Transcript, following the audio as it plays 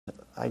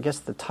I guess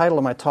the title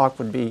of my talk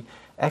would be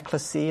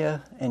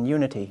Ecclesia and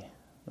Unity.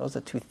 Those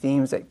are two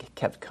themes that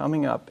kept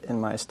coming up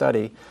in my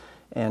study.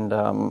 And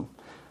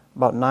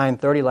about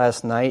 9:30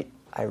 last night,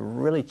 I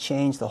really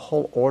changed the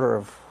whole order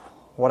of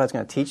what I was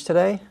going to teach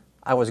today.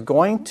 I was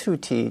going to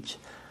teach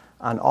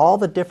on all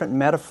the different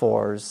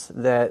metaphors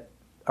that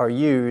are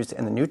used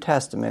in the New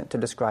Testament to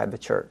describe the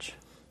church.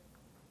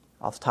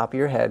 Off the top of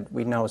your head,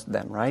 we know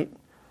them, right?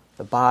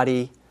 The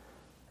body,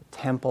 the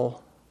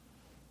temple,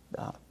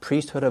 the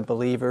priesthood of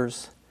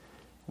believers.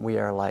 We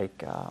are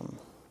like,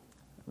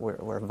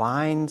 we're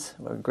vines.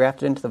 We're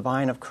grafted into the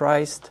vine of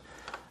Christ.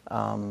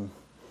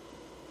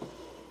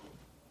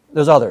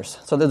 There's others.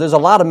 So there's a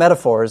lot of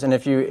metaphors, and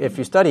if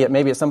you study it,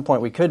 maybe at some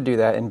point we could do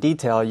that in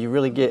detail. You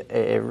really get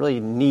a really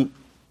neat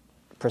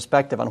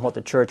perspective on what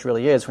the church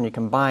really is when you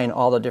combine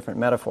all the different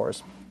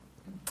metaphors.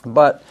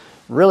 But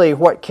really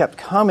what kept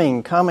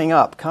coming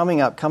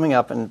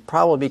up, and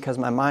probably because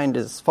my mind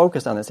is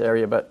focused on this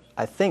area, but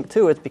I think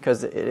too it's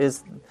because it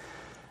is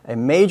a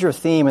major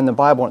theme in the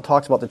Bible when it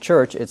talks about the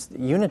church. It's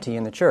unity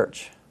in the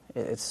church.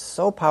 It's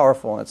so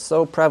powerful and it's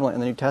so prevalent in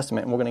the New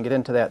Testament, and we're going to get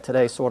into that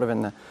today sort of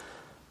in the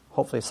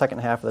hopefully second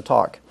half of the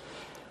talk.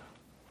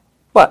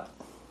 But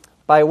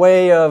by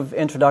way of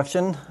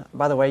introduction,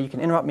 by the way, you can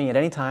interrupt me at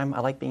any time. I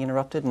like being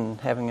interrupted and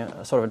having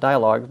a sort of a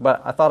dialogue,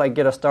 but I thought I'd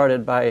get us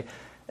started by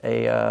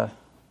a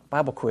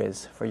Bible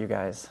quiz for you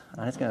guys.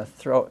 I'm just going to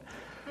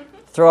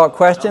throw out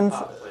questions.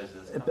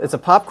 It's a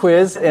pop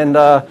quiz, and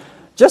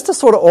just to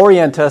sort of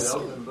orient us.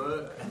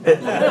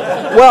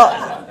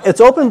 Well, it's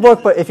open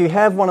book, but if you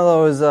have one of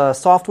those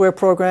software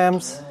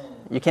programs,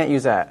 you can't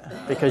use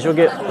that because you'll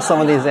get some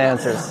of these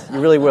answers.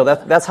 You really will.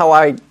 That's how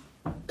I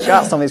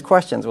got some of these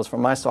questions, was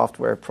from my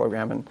software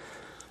program. And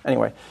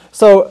anyway,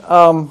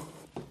 so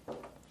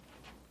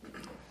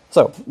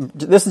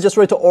this is just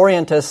really to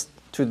orient us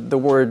to the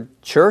word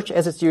church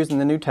as it's used in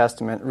the New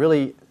Testament,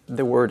 really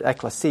the word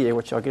ecclesia,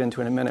 which I'll get into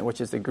in a minute, which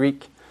is the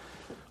Greek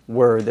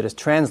word that is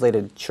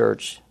translated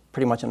church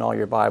pretty much in all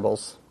your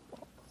Bibles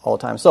all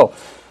the time. So,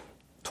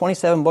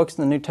 27 books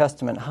in the New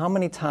Testament. How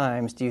many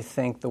times do you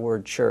think the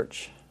word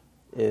church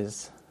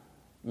is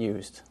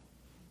used?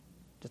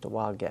 Just a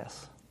wild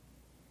guess.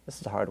 This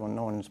is a hard one.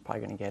 No one's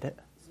probably going to get it.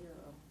 0.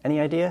 Any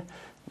idea?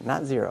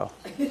 Not 0.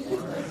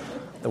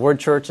 The word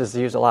church is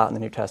used a lot in the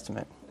New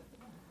Testament.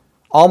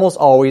 Almost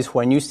always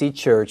when you see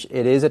church,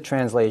 it is a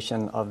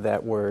translation of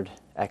that word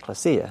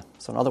ecclesia.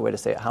 So another way to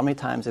say it, how many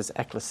times is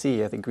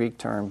ecclesia, the Greek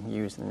term,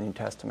 used in the New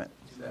Testament?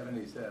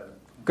 77.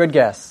 Good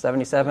guess.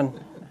 77.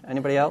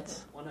 Anybody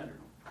else? 100.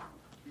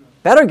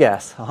 Better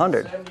guess.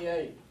 100.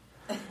 78.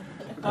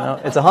 No,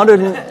 it's 100.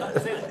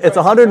 It's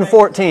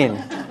 114.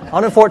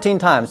 114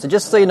 times. So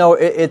just so you know,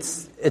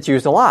 it's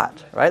used a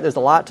lot, right? There's a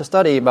lot to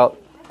study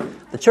about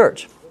the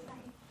church.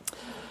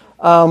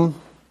 How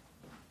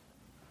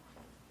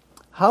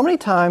many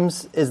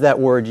times is that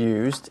word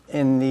used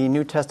in the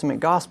New Testament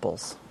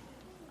Gospels?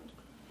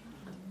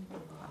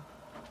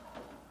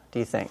 Do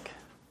you think?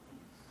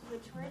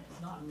 Which word?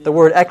 The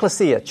word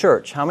ecclesia,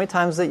 church. How many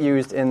times is it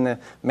used in the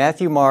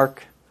Matthew,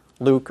 Mark,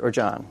 Luke, or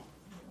John?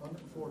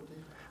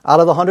 114.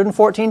 Out of the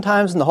 114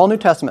 times in the whole New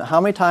Testament,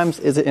 how many times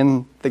is it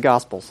in the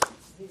Gospels?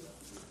 0.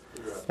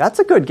 That's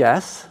a good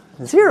guess.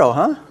 0,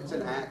 huh? It's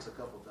in Acts a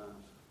couple times.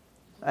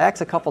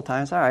 Acts a couple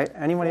times. All right.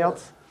 Anybody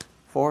else?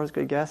 4 is a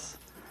good guess.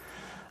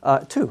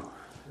 2,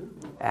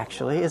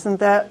 actually.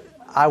 Isn't that?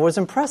 I was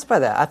impressed by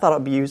that. I thought it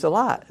would be used a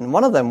lot. And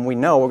one of them we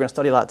know we're going to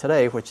study a lot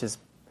today, which is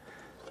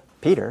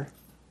Peter.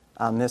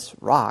 On this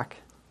rock,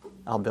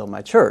 I'll build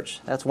my church.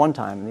 That's one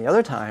time. And the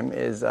other time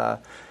is, they're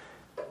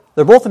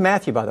both in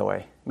Matthew, by the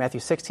way. Matthew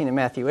 16 and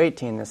Matthew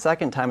 18. The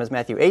second time is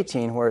Matthew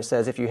 18, where it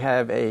says if you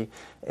have a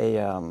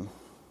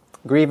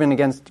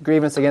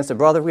grievance against a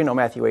brother, we know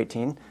Matthew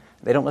 18.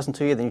 They don't listen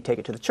to you, then you take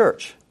it to the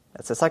church.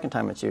 That's the second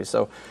time it's used.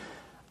 So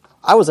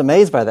I was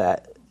amazed by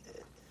that.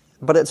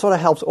 But it sort of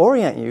helps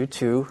orient you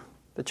to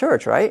the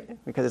church, right?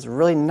 Because it's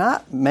really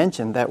not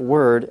mentioned, that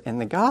word, in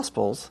the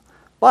Gospels.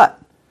 But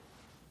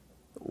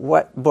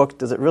what book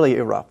does it really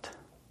erupt?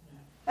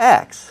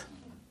 Acts.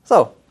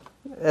 So,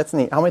 that's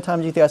neat. How many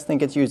times do you guys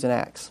think it's used in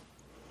Acts?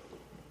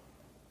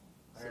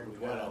 So we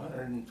got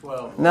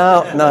 112.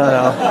 No.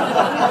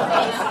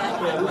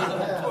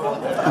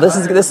 This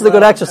is a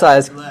good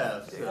exercise.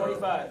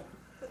 45.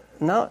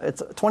 No,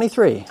 it's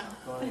 23.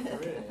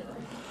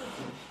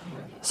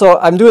 So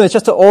I'm doing this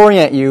just to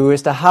orient you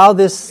as to how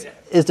this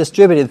is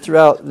distributed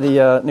throughout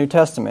the New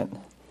Testament.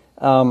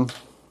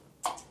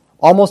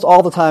 Almost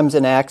all the times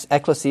in Acts,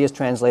 ecclesia is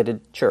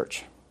translated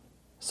church.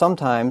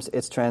 Sometimes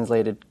it's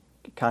translated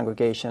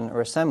congregation or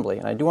assembly.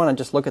 And I do want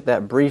to just look at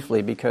that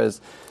briefly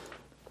because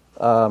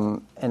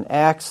in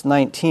Acts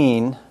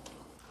 19,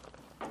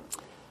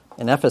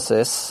 in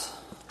Ephesus,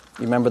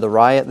 you remember the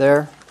riot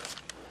there?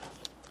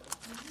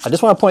 I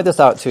just want to point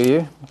this out to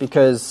you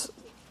because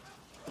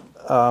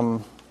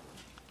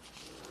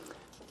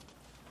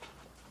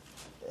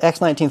Acts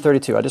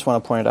 19:32, I just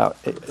want to point it out,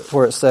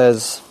 where it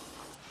says,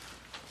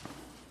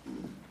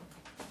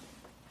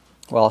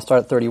 Well, I'll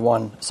start at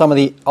 31. Some of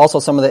the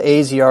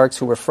Asiarchs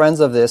who were friends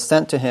of this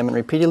sent to him and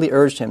repeatedly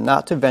urged him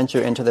not to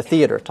venture into the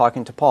theater,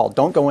 talking to Paul.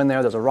 Don't go in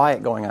there, there's a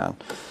riot going on.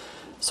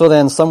 So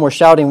then some were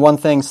shouting one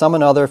thing, some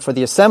another, for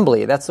the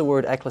assembly. That's the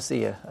word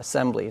ecclesia.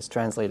 Assembly is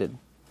translated.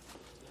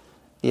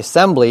 The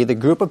assembly, the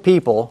group of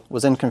people,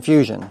 was in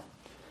confusion. And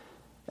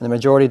the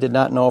majority did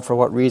not know for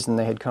what reason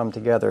they had come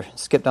together.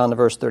 Skip down to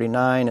verse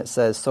 39. It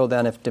says, So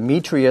then if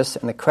Demetrius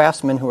and the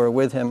craftsmen who are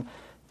with him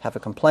have a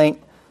complaint,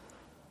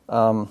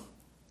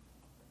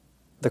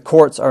 the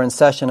courts are in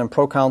session and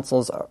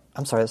proconsuls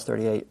that's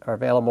 38, are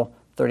available.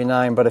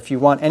 39, but if you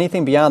want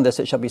anything beyond this,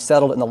 it shall be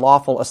settled in the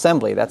lawful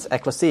assembly. That's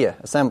ecclesia,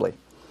 assembly.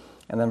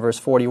 And then verse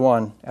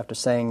 41, after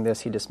saying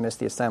this, he dismissed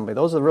the assembly.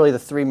 Those are really the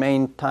three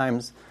main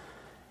times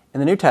in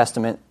the New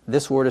Testament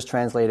this word is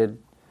translated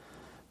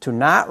to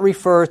not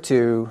refer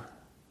to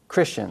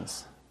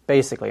Christians,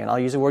 basically. And I'll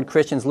use the word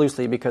Christians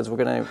loosely because we're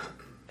going to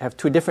have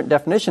two different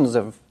definitions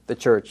of the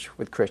church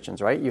with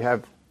Christians, right? You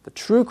have the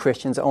true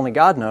Christians that only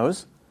God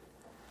knows,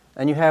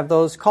 and you have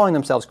those calling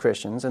themselves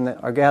Christians and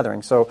that are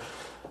gathering. So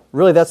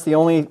really those are the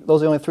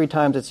only three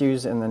times it's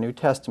used in the New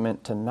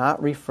Testament to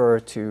not refer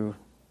to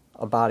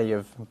a body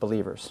of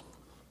believers.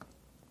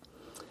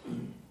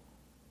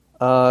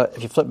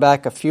 If you flip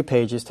back a few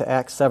pages to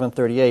Acts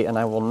 7:38, and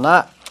I will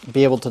not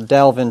be able to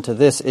delve into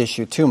this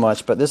issue too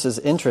much, but this is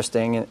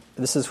interesting.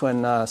 This is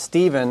when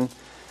Stephen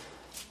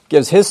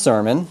gives his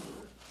sermon.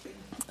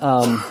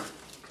 And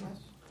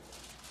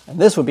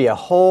this would be a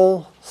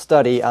whole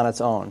study on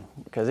its own,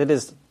 because it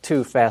is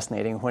too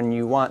fascinating when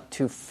you want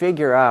to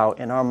figure out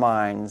in our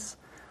minds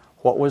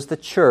what was the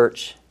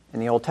church in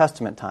the Old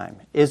Testament time.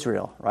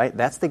 Israel, right?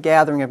 That's the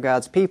gathering of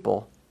God's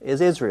people, is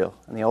Israel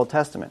in the Old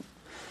Testament.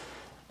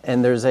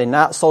 And there's a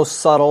not so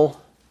subtle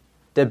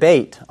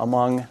debate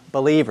among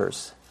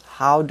believers.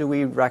 How do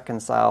we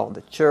reconcile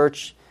the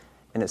church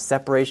and its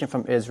separation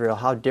from Israel?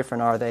 How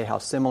different are they? How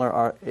similar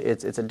are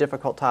it's a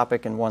difficult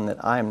topic and one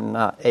that I'm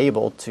not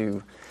able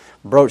to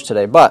broach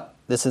today. But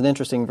this is an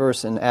interesting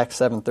verse in Acts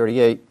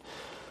 7:38.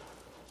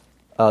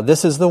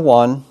 This is the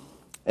one,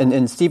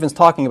 and Stephen's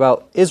talking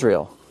about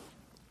Israel.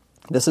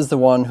 This is the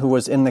one who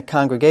was in the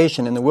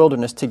congregation in the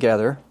wilderness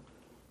together,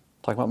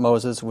 talking about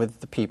Moses with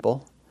the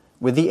people,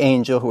 with the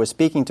angel who was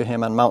speaking to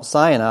him on Mount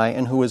Sinai,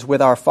 and who was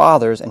with our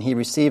fathers, and he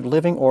received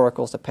living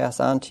oracles to pass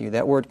on to you.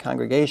 That word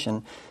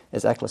congregation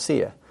is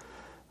ecclesia.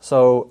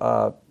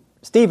 So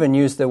Stephen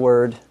used the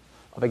word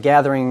of a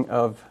gathering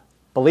of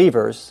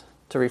believers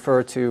to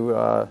refer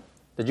to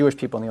the Jewish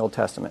people in the Old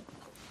Testament.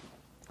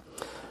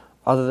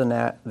 Other than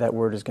that, that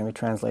word is going to be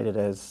translated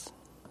as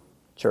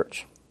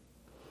church.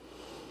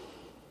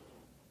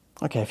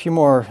 Okay, a few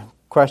more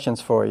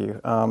questions for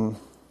you.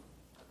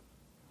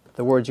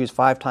 The word's used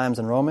 5 times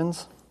in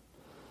Romans.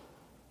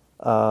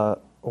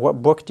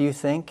 What book do you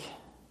think,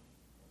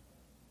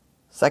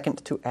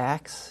 second to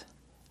Acts,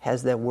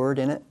 has that word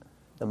in it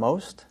the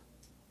most?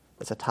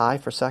 It's a tie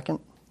for second?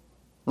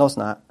 No, it's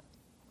not.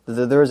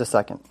 There is a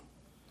second.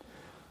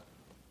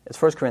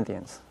 It's 1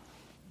 Corinthians.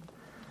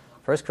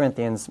 1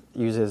 Corinthians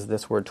uses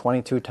this word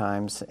 22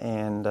 times,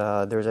 and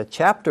there's a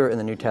chapter in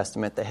the New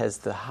Testament that has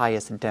the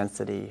highest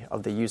density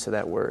of the use of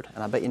that word.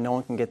 And I bet you no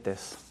one can get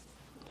this.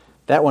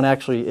 That one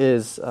actually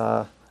is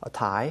a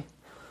tie.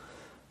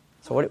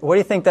 So what do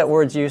you think that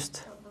word's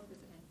used?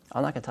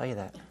 I'm not going to tell you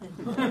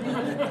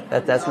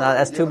that.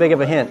 That's too big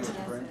of a hint.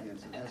 1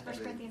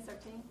 Corinthians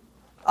 13.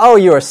 Oh,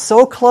 you are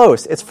so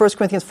close. It's 1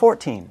 Corinthians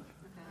 14,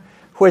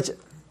 which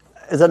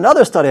is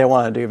another study I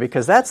want to do,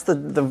 because that's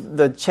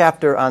the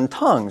chapter on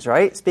tongues,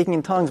 right? Speaking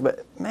in tongues.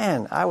 But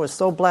man, I was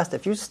so blessed.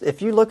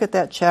 If you look at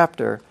that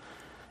chapter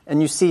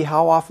and you see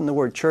how often the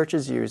word church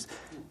is used,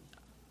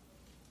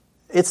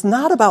 it's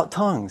not about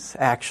tongues,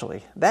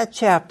 actually. That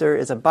chapter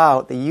is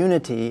about the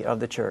unity of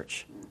the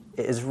church.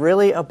 It is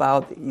really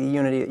about the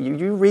unity.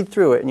 You read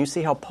through it and you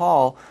see how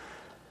Paul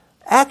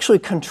actually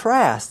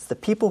contrasts the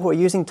people who are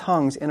using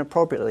tongues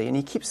inappropriately. And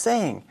he keeps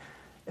saying,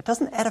 it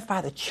doesn't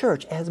edify the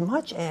church as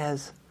much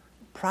as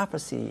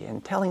prophecy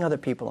and telling other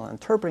people and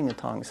interpreting the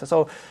tongues.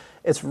 So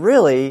it's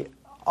really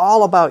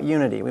all about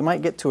unity. We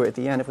might get to it at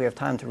the end if we have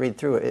time to read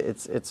through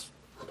it.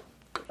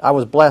 I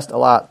was blessed a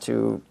lot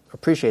to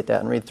appreciate that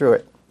and read through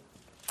it.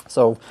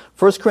 So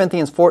 1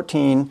 Corinthians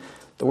 14,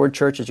 the word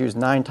church is used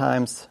 9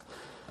 times.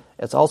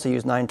 It's also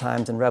used 9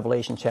 times in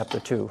Revelation chapter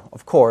 2.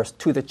 Of course,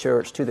 to the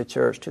church, to the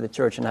church, to the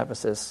church in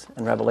Ephesus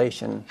and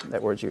Revelation,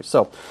 that word's used.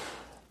 So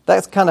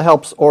that kind of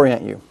helps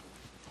orient you.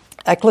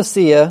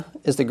 Ecclesia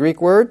is the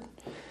Greek word.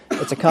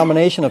 It's a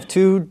combination of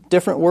 2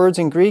 different words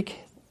in Greek,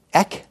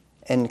 ek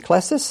and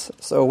klesis,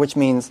 so which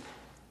means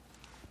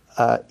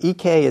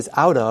ek is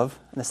out of,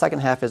 and the second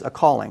half is a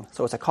calling.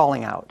 So it's a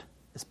calling out.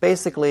 It's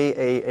basically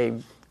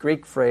a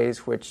Greek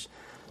phrase which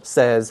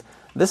says,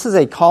 this is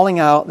a calling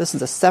out, this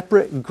is a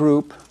separate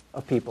group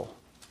of people.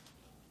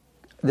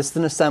 This is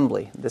an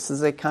assembly. This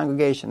is a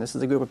congregation. This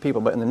is a group of people.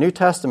 But in the New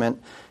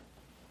Testament,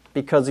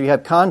 because you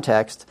have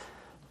context,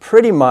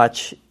 pretty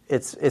much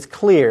it's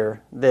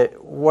clear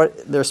that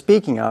what they're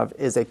speaking of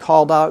is a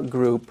called out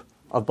group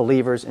of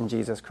believers in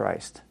Jesus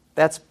Christ.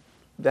 That's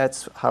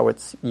That's how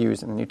it's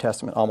used in the New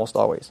Testament, almost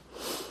always.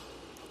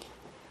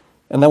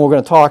 And then we're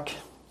going to talk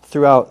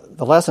throughout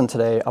the lesson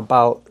today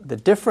about the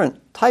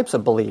different types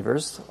of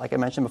believers. Like I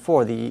mentioned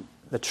before, the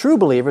true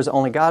believers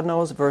only God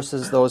knows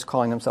versus those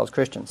calling themselves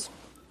Christians.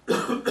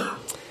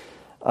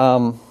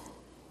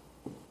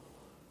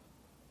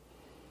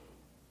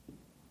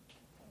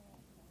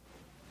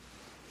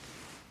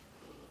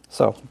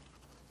 So,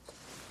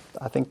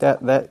 I think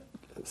that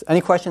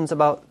any questions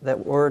about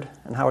that word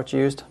and how it's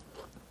used?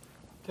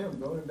 Tim,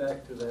 going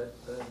back to that,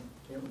 I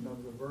can't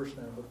remember the verse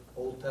now, but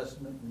Old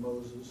Testament and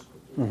Moses.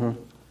 Mm-hmm.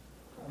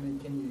 I mean,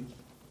 can you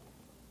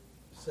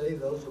say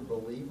those are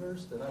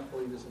believers? They're not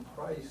believers in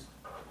Christ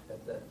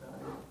at that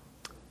time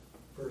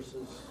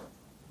versus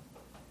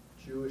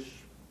Jewish,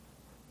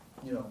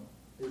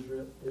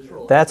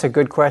 Israel. That's a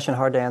good question,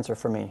 hard to answer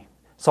for me.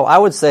 So I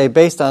would say,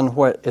 based on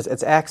what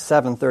it's Acts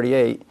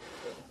 7:38,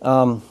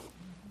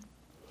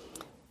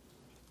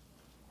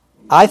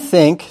 I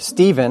think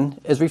Stephen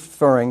is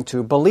referring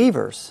to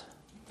believers.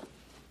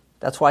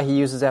 That's why he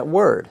uses that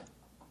word.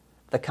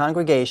 The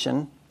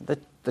congregation,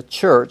 the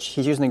church,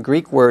 he's using a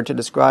Greek word to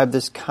describe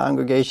this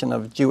congregation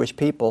of Jewish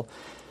people.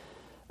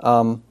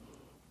 But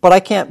I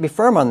can't be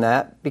firm on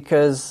that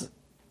because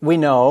we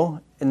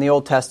know in the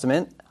Old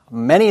Testament,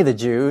 many of the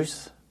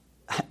Jews,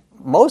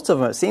 most of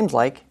them it seems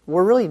like,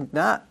 were really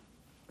not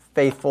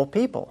faithful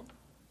people.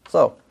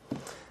 So,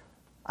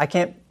 I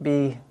can't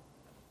be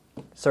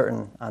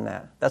certain on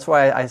that. That's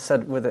why I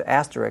said with the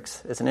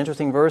asterisks, it's an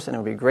interesting verse and it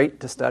would be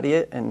great to study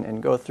it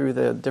and go through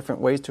the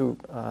different ways to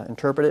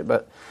interpret it,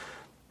 but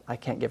I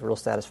can't give a real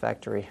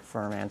satisfactory,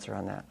 firm answer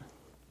on that.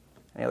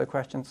 Any other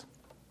questions?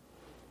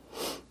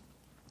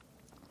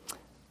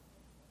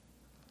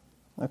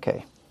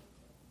 Okay.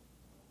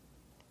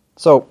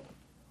 So,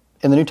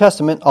 in the New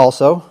Testament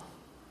also,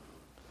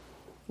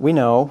 we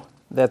know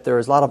that there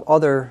is a lot of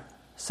other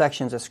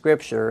sections of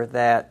Scripture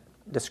that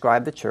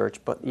describe the church,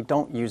 but you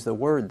don't use the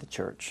word the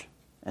church.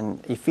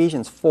 And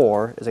Ephesians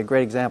 4 is a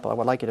great example. I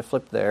would like you to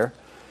flip there.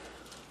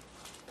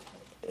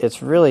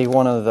 It's really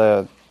one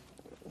of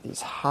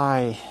these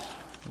high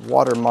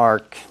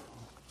watermark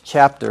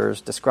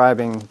chapters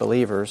describing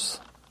believers.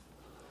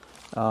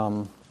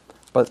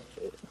 But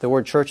the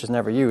word church is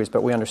never used,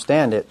 but we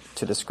understand it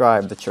to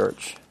describe the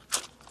church.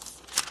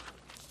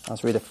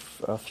 Let's read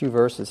a few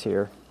verses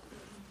here.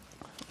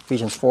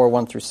 Ephesians 4,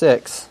 1 through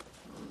 6.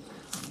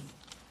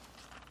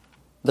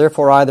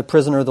 Therefore I, the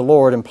prisoner of the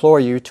Lord, implore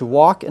you to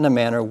walk in a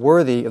manner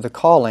worthy of the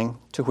calling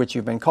to which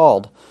you've been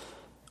called,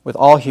 with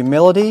all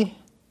humility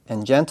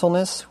and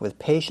gentleness, with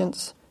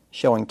patience,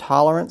 showing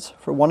tolerance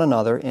for one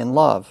another in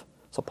love.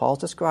 So Paul's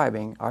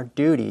describing our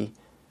duty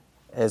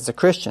as the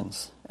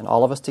Christians, and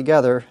all of us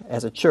together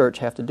as a church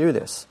have to do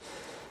this.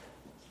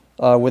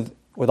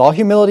 With all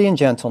humility and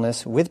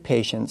gentleness, with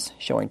patience,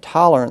 showing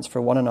tolerance for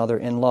one another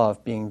in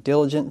love, being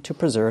diligent to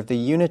preserve the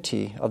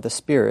unity of the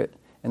Spirit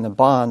in the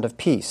bond of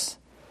peace.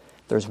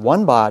 There's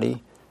one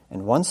body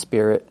and one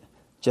Spirit,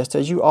 just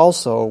as you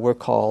also were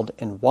called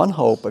in one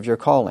hope of your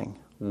calling.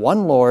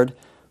 One Lord,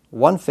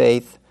 one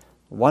faith,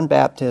 one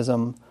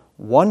baptism,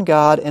 one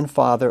God and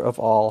Father of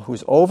all,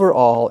 who's over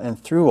all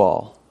and through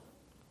all.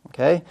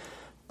 Okay?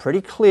 Pretty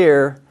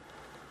clear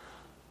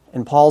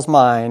in Paul's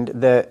mind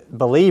that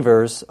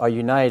believers are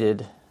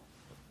united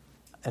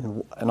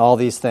in all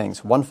these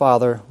things. One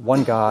Father,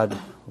 one God,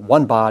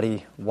 one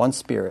body, one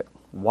Spirit,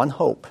 one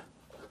hope.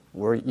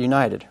 We're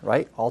united,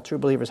 right? All true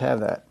believers have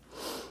that.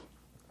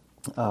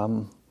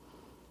 Down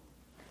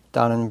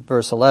in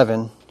verse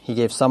 11, he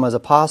gave some as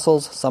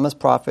apostles, some as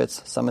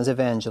prophets, some as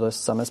evangelists,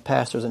 some as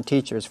pastors and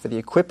teachers for the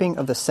equipping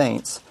of the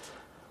saints.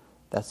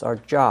 That's our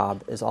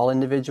job as all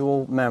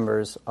individual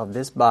members of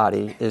this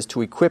body, is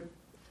to equip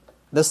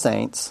the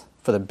saints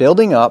for the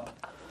building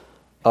up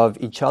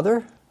of each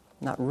other.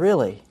 Not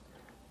really.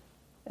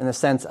 In the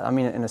sense,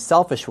 in a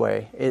selfish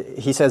way.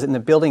 He says in the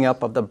building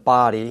up of the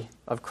body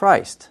of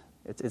Christ.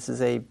 This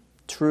is a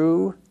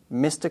true,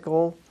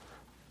 mystical,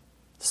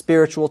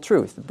 spiritual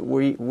truth.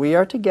 We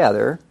are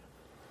together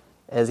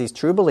as these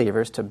true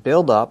believers to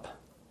build up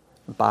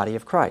the body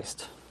of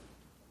Christ.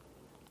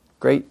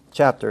 Great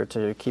chapter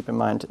to keep in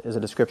mind as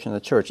a description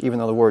of the church, even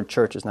though the word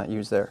church is not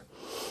used there.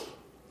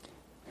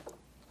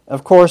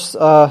 Of course,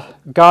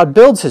 God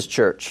builds His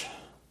church.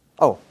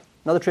 Oh,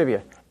 another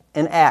trivia.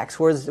 In Acts,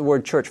 where is the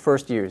word church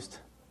first used?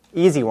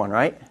 Easy one,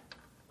 right?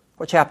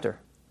 What chapter?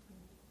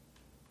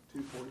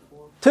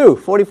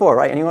 2:44,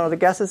 right? Anyone other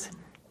guesses?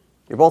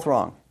 You're both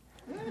wrong.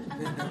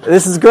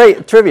 This is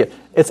great trivia.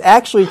 It's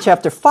actually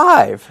chapter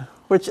 5,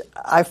 which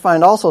I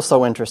find also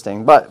so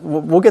interesting, but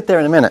we'll get there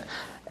in a minute.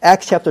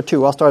 Acts chapter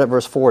 2, I'll start at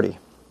verse 40.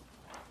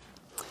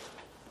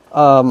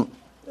 And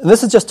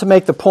this is just to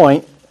make the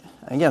point,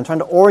 again, I'm trying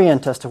to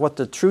orient us to what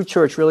the true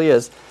church really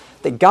is,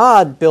 that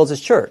God builds His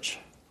church.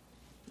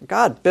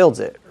 God builds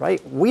it,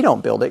 right? We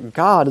don't build it.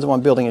 God is the one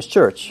building His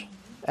church.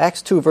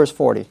 Acts 2, verse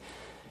 40.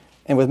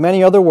 And with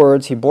many other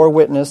words he bore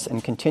witness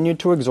and continued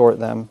to exhort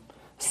them,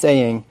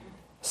 saying,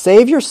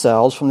 Save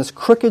yourselves from this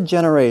crooked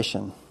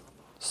generation.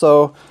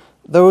 So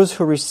those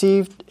who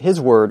received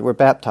his word were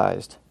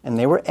baptized. And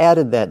they were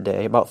added that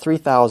day, about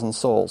 3,000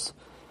 souls.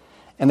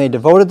 And they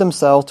devoted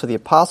themselves to the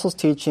apostles'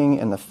 teaching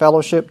and the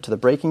fellowship, to the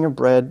breaking of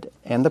bread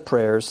and the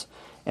prayers.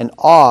 And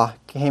awe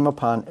came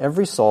upon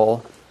every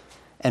soul,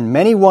 and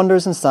many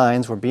wonders and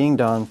signs were being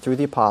done through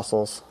the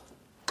apostles.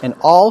 And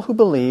all who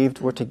believed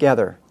were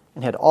together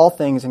and had all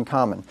things in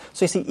common.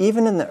 So you see,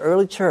 even in the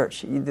early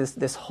church,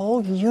 this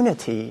whole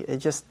unity, it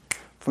just,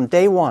 from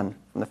day one,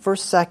 from the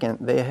first second,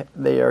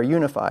 they are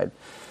unified.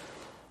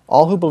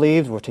 All who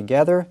believed were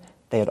together.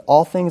 They had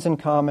all things in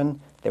common.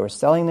 They were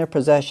selling their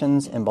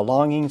possessions and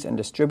belongings and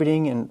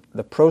distributing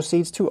the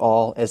proceeds to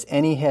all as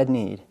any had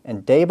need.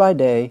 And day by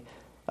day,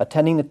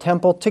 attending the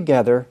temple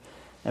together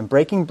and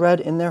breaking bread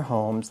in their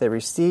homes, they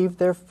received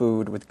their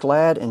food with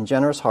glad and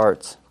generous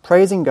hearts,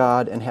 praising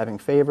God and having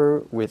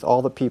favor with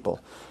all the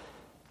people.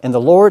 And the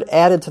Lord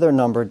added to their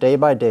number day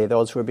by day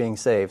those who were being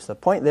saved. So the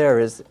point there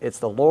is, it's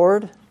the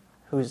Lord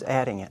who's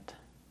adding it.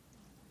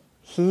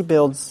 He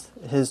builds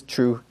his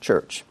true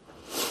church.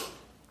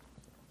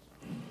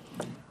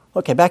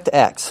 Okay, back to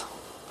Acts.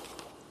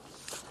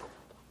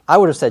 I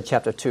would have said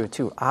chapter 2,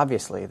 too.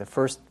 Obviously, the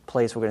first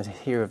place we're going to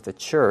hear of the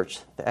church,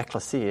 the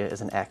ecclesia, is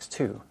in Acts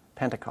 2,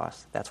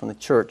 Pentecost. That's when the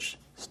church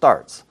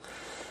starts.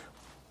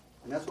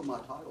 And that's what my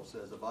title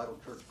says, the vital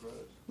church grows.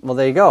 Well,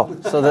 there you go.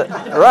 So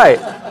right,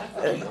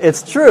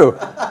 it's true.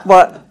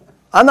 But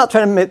I'm not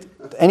trying to admit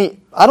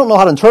I don't know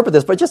how to interpret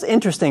this, but it's just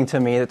interesting to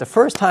me that the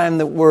first time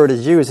the word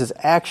is used is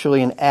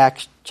actually in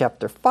Acts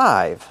chapter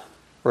 5.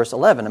 Verse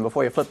 11, and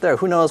before you flip there,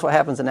 who knows what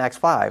happens in Acts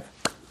 5?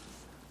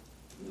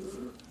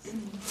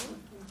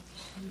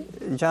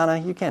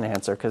 Jonna, you can't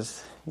answer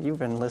because you've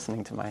been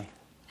listening to my...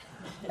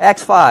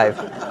 Acts 5.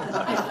 I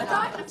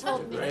thought you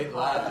told me.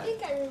 I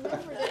think I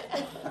remembered it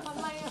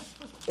on my own.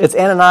 It's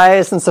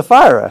Ananias and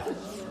Sapphira.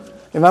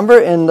 Remember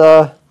in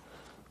the...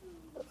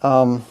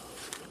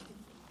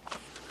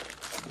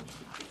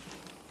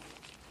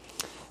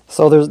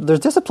 So there's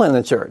discipline in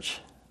the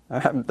church.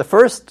 The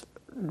first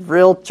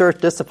real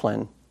church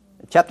discipline,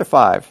 chapter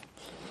 5.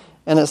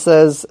 And it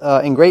says,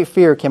 in great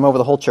fear came over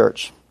the whole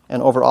church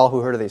and over all who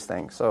heard of these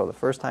things. So the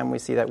first time we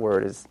see that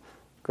word is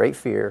great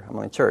fear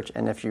among the church.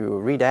 And if you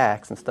read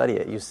Acts and study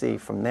it, you see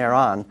from there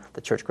on,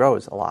 the church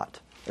grows a lot.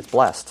 It's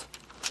blessed.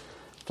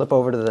 Flip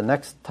over to the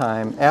next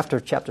time, after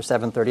chapter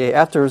 7:38,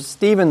 after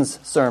Stephen's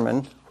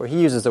sermon, where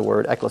he uses the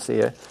word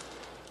ecclesia.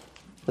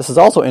 This is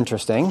also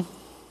interesting.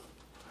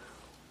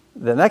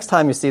 The next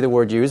time you see the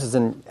word used is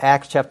in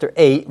Acts chapter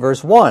 8,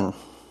 verse 1,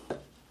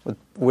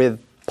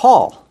 with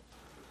Paul.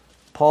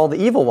 Paul,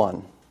 the evil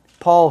one.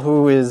 Paul,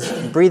 who is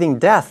breathing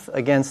death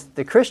against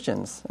the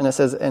Christians. And it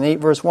says in 8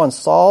 verse 1,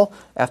 Saul,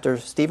 after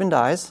Stephen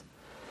dies,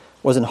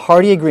 was in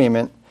hearty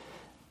agreement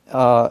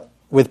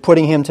with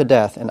putting him to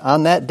death. And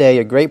on that day,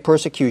 a great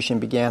persecution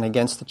began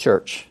against the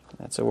church.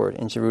 That's a word,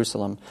 in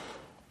Jerusalem.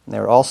 And they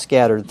were all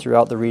scattered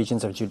throughout the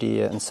regions of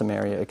Judea and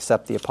Samaria,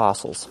 except the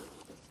apostles.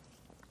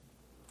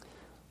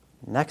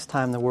 Next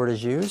time the word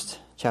is used,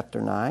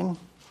 chapter 9,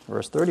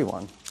 verse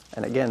 31.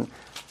 And again,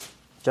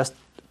 just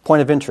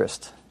point of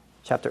interest.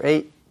 Chapter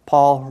 8,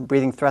 Paul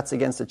breathing threats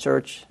against the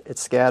church.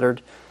 It's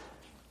scattered.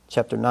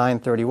 Chapter 9,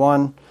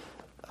 31.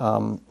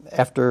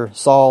 After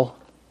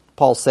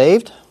Paul's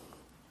saved,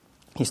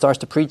 he starts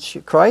to preach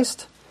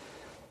Christ.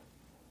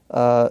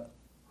 So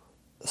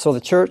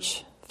the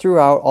church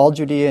throughout all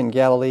Judea and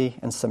Galilee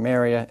and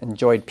Samaria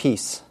enjoyed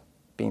peace,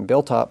 being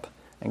built up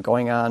and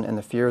going on in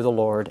the fear of the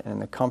Lord and in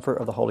the comfort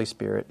of the Holy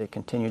Spirit. It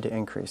continued to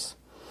increase.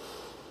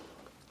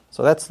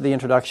 So that's the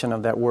introduction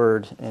of that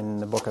word in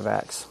the book of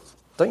Acts.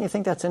 Don't you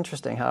think that's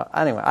interesting?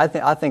 Anyway, I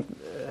think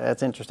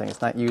that's interesting.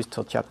 It's not used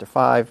till chapter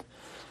 5,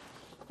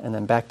 and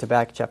then back to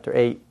back, chapter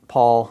 8,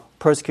 Paul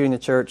persecuting the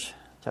church.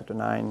 Chapter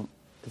 9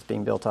 is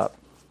being built up.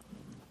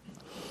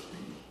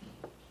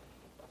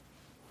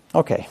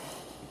 Okay.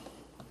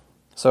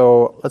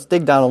 So let's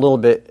dig down a little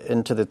bit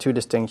into the two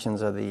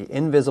distinctions of the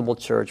invisible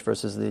church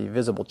versus the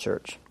visible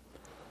church.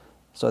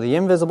 So the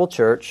invisible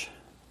church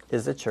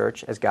is the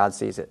church as God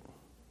sees it.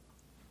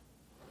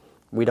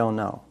 We don't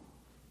know.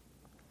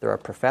 There are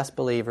professed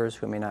believers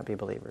who may not be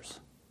believers.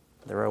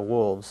 There are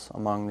wolves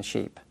among the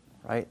sheep,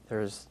 right?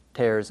 There's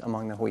tares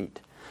among the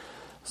wheat.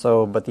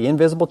 But the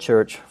invisible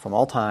church from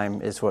all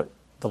time is what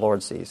the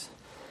Lord sees.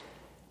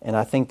 And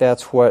I think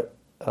that's what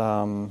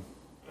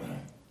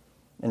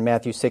in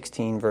Matthew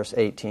 16, verse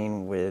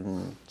 18,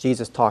 when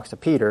Jesus talks to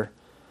Peter,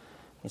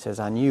 he says,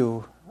 on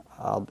you,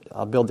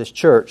 I'll build this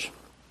church.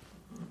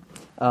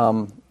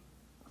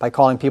 By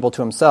calling people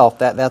to himself,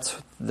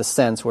 that's the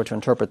sense we're to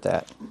interpret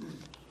that.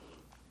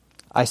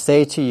 I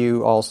say to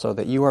you also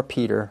that you are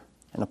Peter,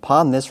 and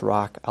upon this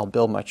rock I'll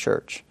build my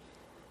church,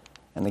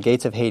 and the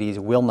gates of Hades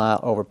will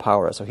not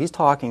overpower it. So he's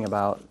talking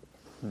about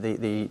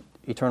the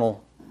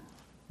eternal,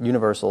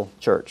 universal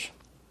church.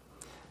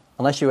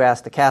 Unless you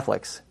ask the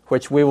Catholics,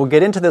 which we will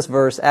get into this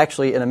verse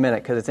actually in a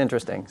minute because it's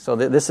interesting. So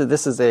this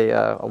is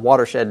a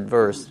watershed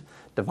verse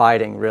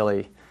dividing,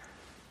 really,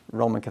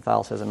 Roman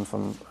Catholicism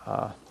from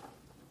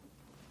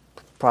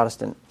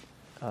Protestant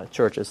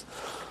churches.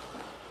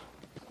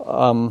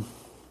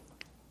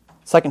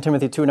 2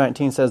 Timothy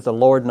 2:19 says, the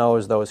Lord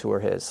knows those who are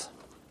his.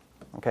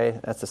 Okay,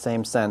 that's the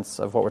same sense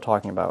of what we're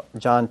talking about.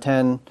 John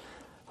 10,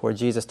 where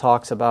Jesus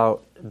talks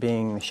about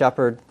being the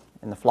shepherd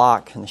and the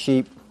flock and the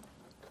sheep.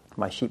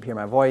 My sheep hear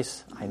my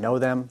voice. I know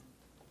them.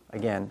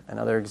 Again,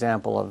 another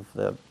example of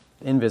the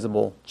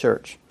invisible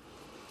church.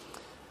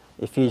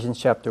 Ephesians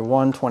chapter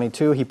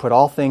 1:22, he put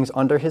all things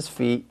under his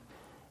feet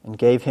and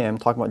gave him,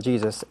 talking about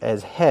Jesus,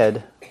 as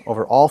head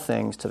over all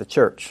things to the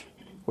church,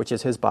 which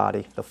is his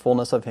body, the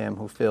fullness of him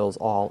who fills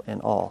all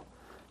in all.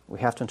 We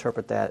have to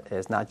interpret that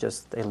as not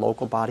just a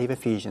local body of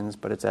Ephesians,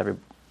 but it's every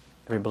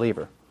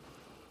believer.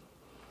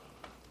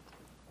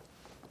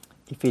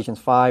 Ephesians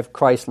 5,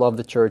 Christ loved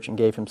the church and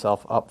gave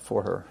himself up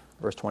for her.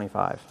 Verse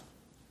 25.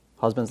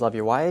 Husbands, love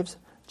your wives,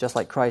 just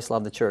like Christ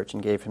loved the church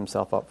and gave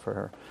himself up for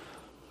her.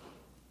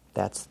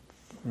 That's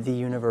the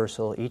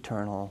universal,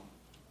 eternal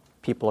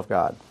people of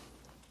God.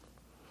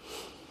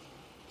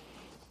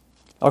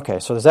 Okay,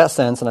 so there's that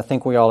sense, and I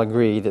think we all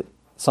agree that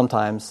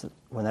sometimes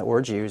when that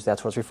word's used,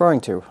 that's what it's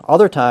referring to.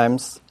 Other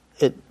times,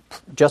 it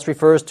just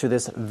refers to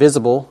this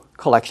visible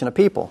collection of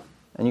people.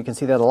 And you can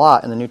see that a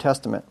lot in the New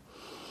Testament.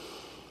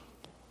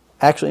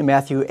 Actually, in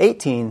Matthew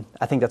 18,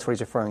 I think that's what he's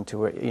referring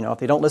to. You know, if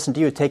they don't listen to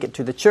you, take it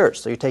to the church.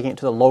 So you're taking it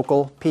to the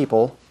local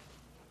people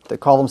that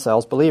call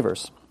themselves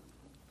believers.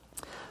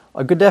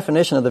 A good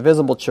definition of the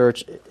visible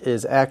church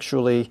is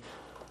actually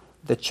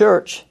the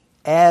church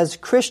as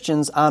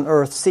Christians on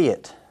earth see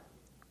it.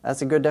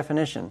 That's a good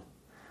definition.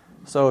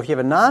 So if you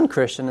have a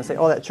non-Christian and say,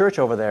 oh, that church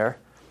over there,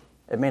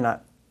 it may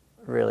not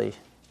really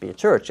be a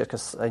church. Just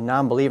because a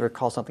non-believer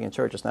calls something a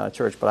church, it's not a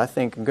church. But I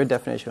think a good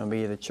definition would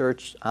be the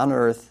church on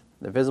earth,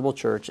 the visible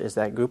church, is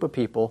that group of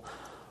people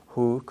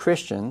who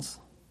Christians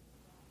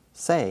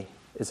say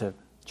is a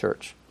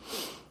church.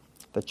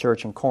 The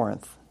church in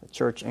Corinth, the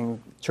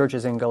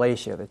churches in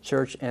Galatia, the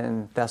church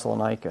in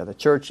Thessalonica, the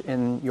church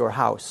in your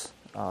house,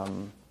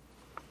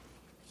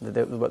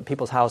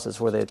 people's houses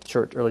where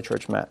the early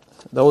church met.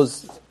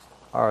 Those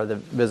are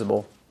that's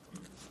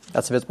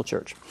the visible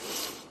church.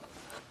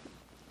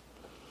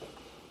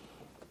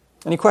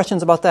 Any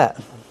questions about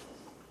that?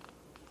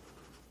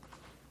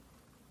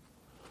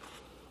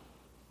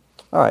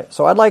 All right,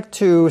 so I'd like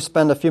to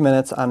spend a few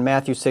minutes on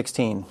Matthew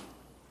 16.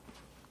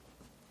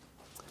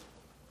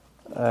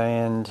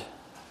 And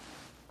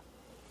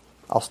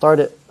I'll start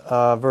at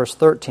verse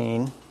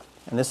 13.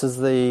 And this is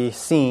the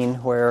scene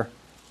where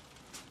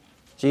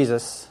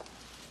Jesus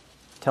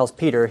tells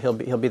Peter he'll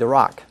be the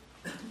rock.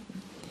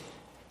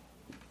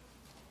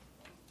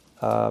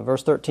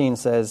 Verse 13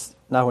 says,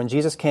 Now when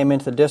Jesus came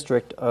into the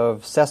district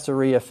of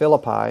Caesarea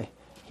Philippi,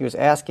 he was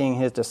asking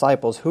his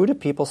disciples, Who do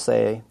people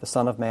say the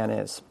Son of Man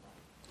is?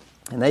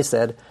 And they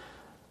said,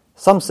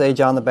 Some say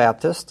John the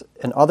Baptist,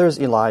 and others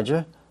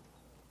Elijah,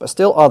 but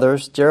still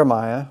others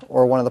Jeremiah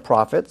or one of the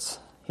prophets.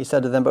 He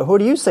said to them, But who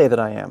do you say that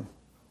I am?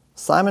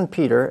 Simon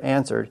Peter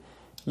answered,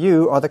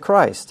 You are the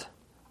Christ,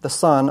 the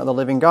Son of the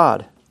living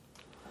God.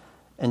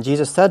 And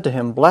Jesus said to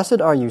him, Blessed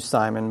are you,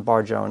 Simon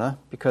Bar-Jonah,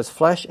 because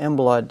flesh and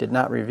blood did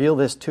not reveal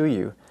this to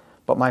you,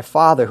 but my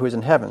Father who is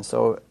in heaven.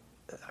 So,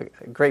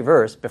 a great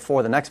verse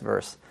before the next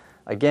verse.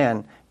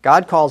 Again,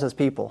 God calls his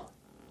people.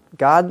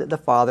 God the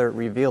Father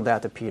revealed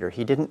that to Peter.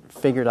 He didn't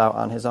figure it out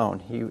on his own.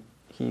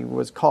 He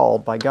was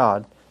called by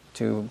God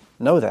to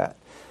know that.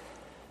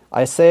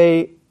 I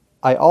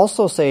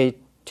also say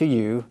to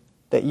you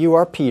that you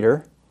are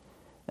Peter,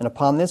 and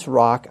upon this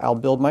rock I'll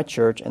build my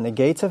church, and the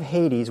gates of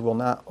Hades will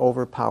not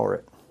overpower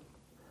it.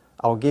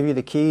 I will give you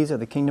the keys of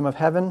the kingdom of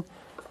heaven,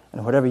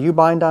 and whatever you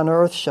bind on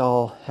earth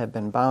shall have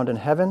been bound in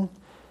heaven,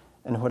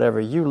 and whatever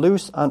you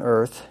loose on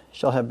earth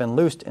shall have been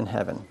loosed in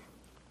heaven.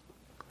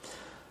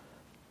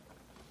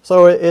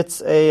 So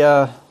it's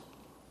a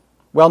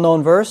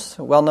well-known verse,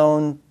 a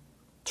well-known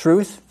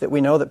truth that we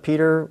know that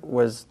Peter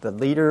was the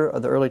leader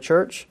of the early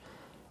church,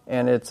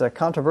 and it's a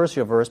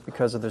controversial verse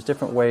because there's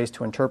different ways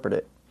to interpret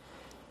it.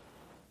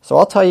 So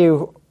I'll tell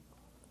you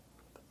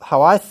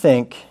how I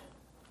think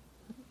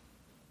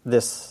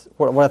this,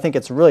 what I think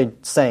it's really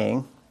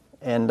saying,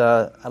 and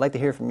I'd like to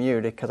hear from you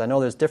because I know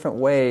there's different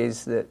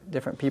ways that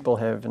different people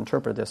have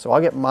interpreted this. So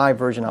I'll get my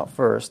version out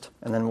first,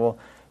 and then we'll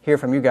hear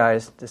from you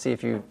guys to see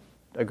if you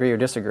agree or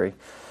disagree.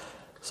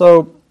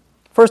 So,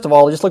 first of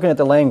all, just looking at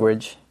the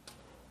language,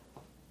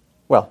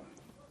 well,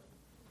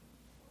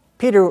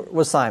 Peter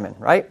was Simon,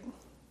 right?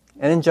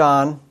 And in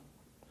John,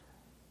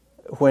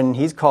 when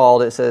he's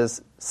called, it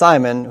says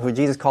Simon, who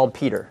Jesus called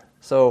Peter.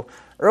 So,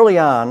 early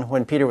on,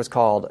 when Peter was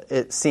called,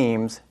 it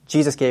seems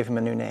Jesus gave him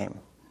a new name.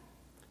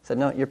 He said,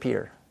 no, you're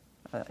Peter.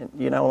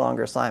 You're no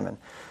longer Simon.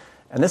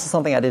 And this is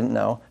something I didn't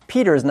know.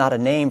 Peter is not a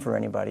name for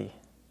anybody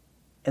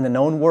in the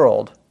known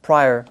world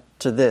prior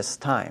to this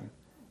time.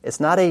 It's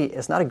not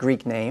a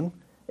Greek name.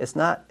 It's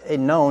not a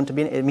known to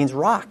be. It means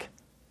rock.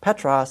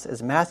 Petros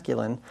is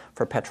masculine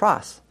for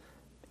Petros,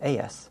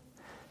 A-S.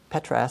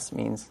 Petros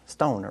means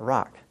stone or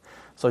rock.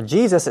 So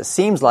Jesus, it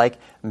seems like,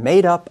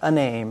 made up a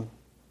name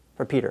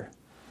for Peter.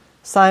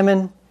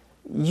 Simon,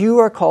 you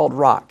are called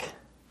Rock.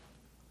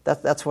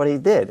 That's what he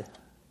did.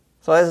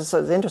 So it's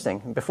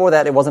interesting. Before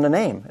that, it wasn't a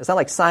name. It's not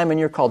like Simon,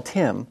 you're called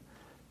Tim.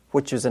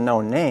 which is a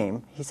known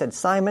name, he said,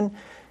 Simon,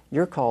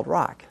 you're called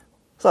Rock.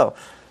 So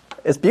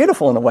it's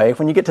beautiful in a way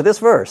when you get to this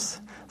verse.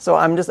 So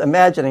I'm just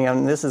imagining,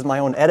 and this is my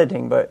own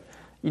editing, but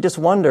you just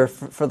wonder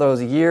for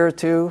those year or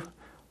two,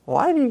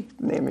 why did he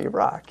name me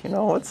Rock? You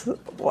know,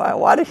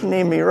 why did he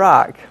name me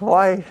Rock?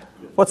 Why?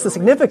 What's the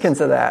significance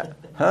of that?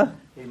 Huh?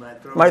 He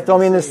might throw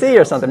me in the sea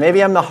or something.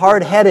 Maybe I'm the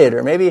hard-headed,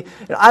 or maybe,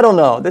 I don't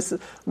know.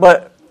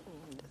 But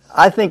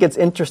I think it's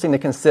interesting to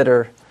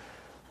consider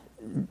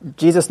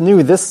Jesus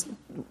knew this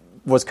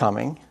was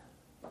coming,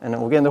 and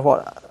we'll get into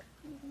what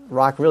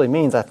rock really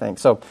means, I think.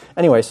 So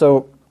anyway,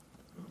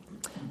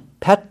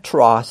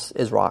 Petros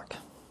is rock,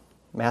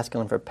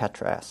 masculine for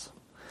Petras.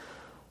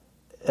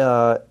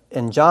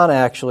 And John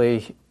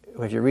actually,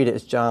 if you read it,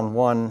 it's John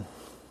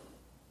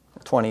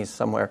 1:20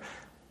 somewhere.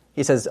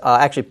 He says,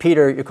 actually,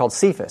 Peter, you're called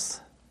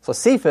Cephas. So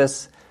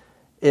Cephas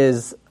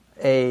is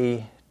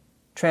a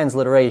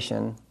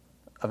transliteration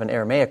of an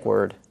Aramaic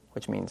word,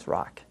 which means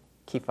rock,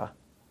 Kepha.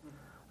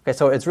 Okay,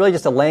 so it's really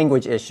just a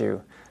language issue.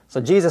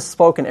 So Jesus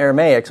spoke in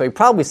Aramaic, so he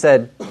probably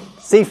said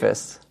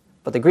Cephas,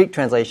 but the Greek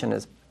translation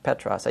is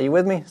Petros. Are you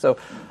with me? So,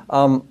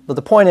 but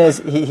the point is,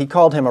 he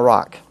called him a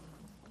rock,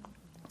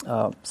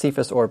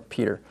 Cephas or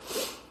Peter.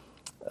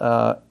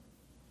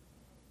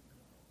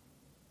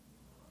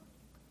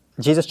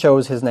 Jesus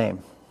chose his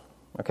name,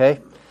 okay?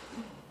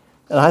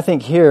 And I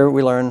think here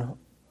we learn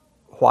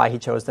why he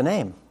chose the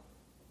name.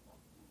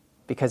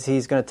 Because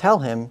he's going to tell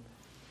him,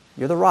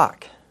 you're the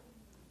rock.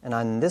 And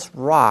on this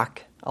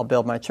rock, I'll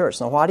build my church.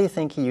 Now, why do you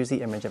think he used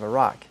the image of a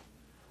rock?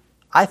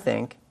 I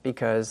think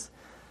because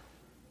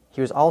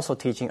he was also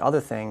teaching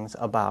other things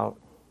about,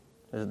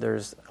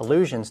 there's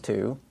allusions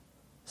to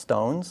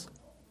stones.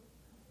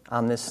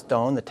 On this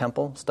stone, the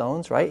temple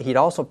stones, right? He'd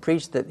also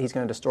preached that he's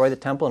going to destroy the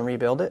temple and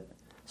rebuild it.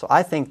 So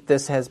I think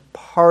this is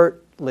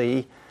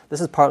partly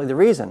the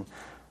reason.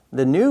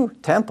 The new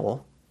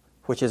temple,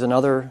 which is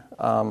another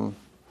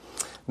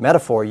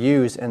metaphor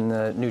used in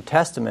the New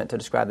Testament to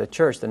describe the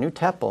church, the new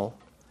temple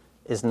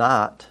is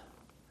not,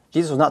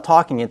 Jesus was not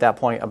talking at that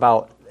point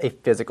about a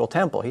physical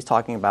temple. He's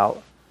talking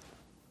about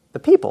the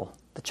people,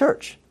 the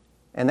church.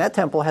 And that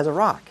temple has a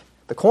rock.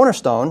 The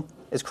cornerstone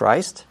is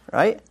Christ,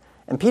 right?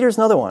 And Peter's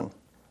another one.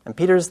 And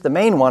Peter's the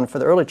main one for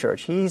the early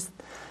church. He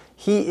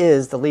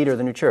is the leader of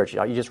the new church.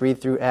 You just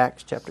read through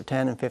Acts chapter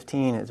 10 and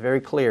 15. It's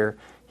very clear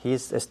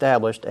he's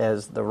established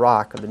as the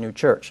rock of the new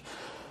church.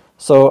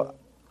 So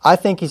I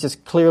think he's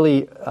just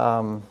clearly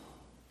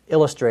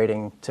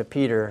illustrating to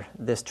Peter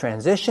this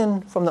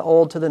transition from the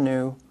old to the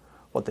new,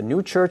 what the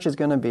new church is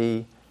going to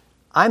be.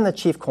 I'm the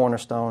chief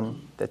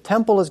cornerstone. The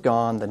temple is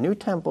gone. The new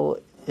temple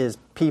is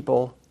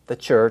people, the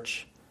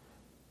church.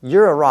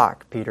 You're a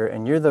rock, Peter,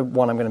 and you're the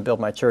one I'm going to build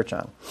my church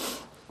on.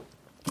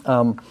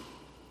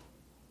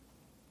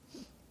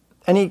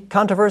 Any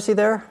controversy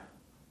there?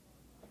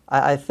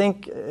 I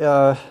think...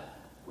 well,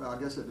 I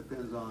guess it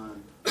depends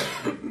on...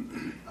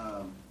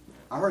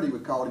 I heard he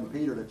would call him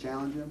Peter to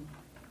challenge him.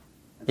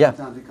 And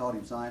sometimes he called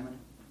him Simon.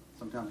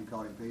 Sometimes he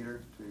called him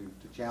Peter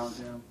to challenge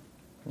him.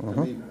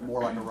 To be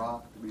more like a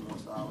rock, to be more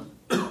solid.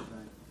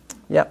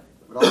 Yep.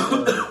 But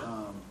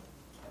also,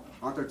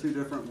 aren't there two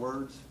different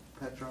words,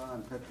 Petra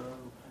and Petro?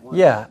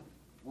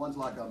 One's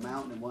like a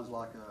mountain and one's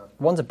like a...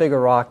 One's a bigger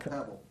rock.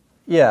 Pebble.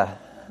 Yeah.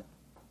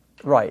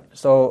 Right.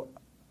 So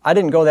I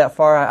didn't go that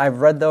far. I've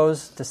read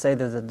those to say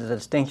there's a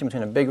distinction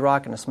between a big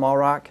rock and a small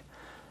rock.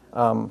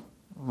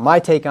 My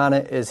take on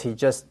it is he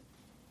just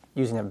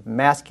using a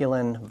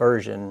masculine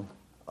version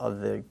of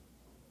the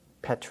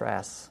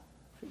Petras.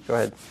 Go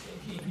ahead.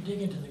 If you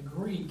dig into the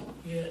Greek,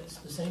 it's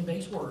the same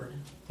base word.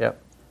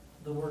 Yep.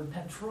 The word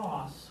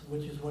Petros,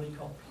 which is what he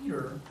called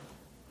Peter,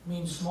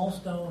 means small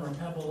stone or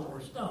pebble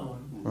or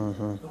stone.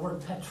 Mm-hmm. The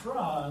word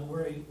Petra,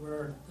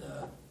 where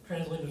the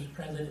translators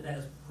translated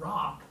as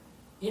rock,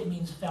 it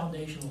means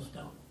foundational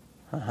stone.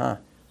 Uh-huh.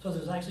 So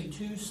there's actually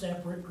two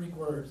separate Greek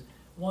words.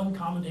 One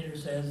commentator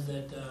says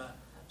that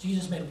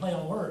Jesus made a play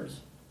on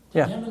words to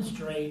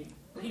demonstrate,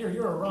 Peter,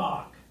 you're a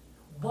rock,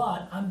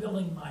 but I'm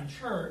building my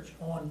church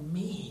on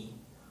me,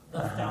 the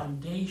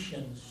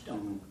foundation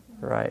stone.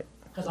 Right.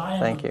 Because I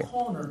am the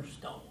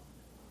cornerstone.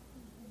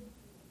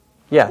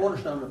 Yeah. The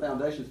cornerstone and the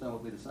foundation stone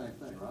would be the same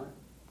thing, right?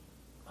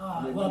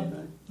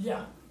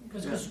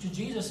 Because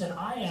Jesus said,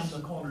 I am the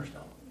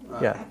cornerstone.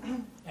 Right. Yeah.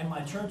 And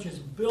my church is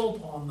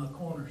built on the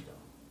cornerstone.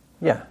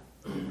 Yeah.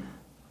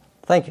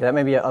 Thank you. That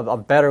may be a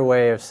better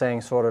way of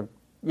saying sort of,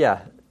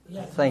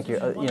 thank you.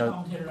 One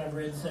commentator I've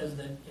read says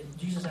that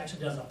Jesus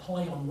actually does a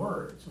play on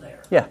words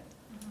there. Yeah.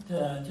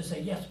 To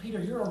say, yes,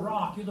 Peter, you're a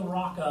rock. You're the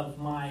rock of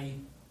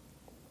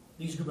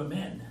these group of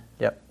men.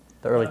 Yep.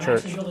 The early I'm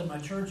church. actually building my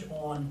church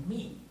on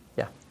me.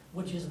 Yeah.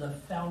 Which is the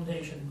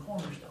foundation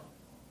cornerstone.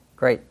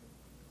 Great.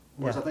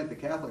 Whereas I think the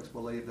Catholics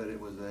believe that it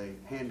was a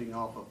handing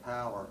off of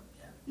power.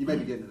 You may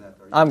be getting to that.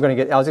 I was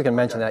just going to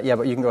mention that. Yeah,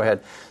 but you can go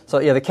ahead. So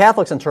the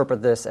Catholics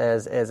interpret this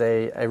as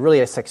really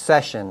a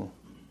succession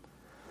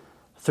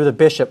through the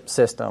bishop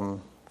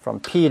system from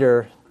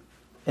Peter,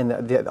 and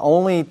the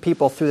only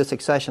people through the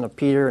succession of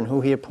Peter and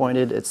who he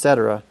appointed,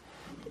 etc.,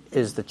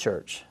 is the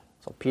church.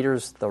 So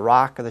Peter's the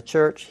rock of the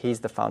church. He's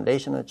the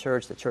foundation of the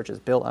church. The church is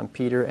built on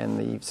Peter and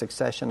the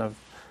succession of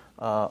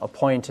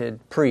appointed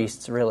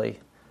priests, really,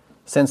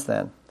 since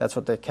then. That's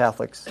what the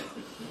Catholics...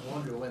 I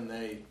wonder when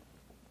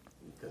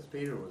because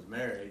Peter was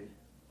married,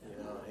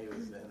 he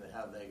was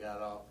how they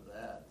got off of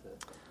that.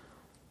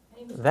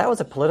 That was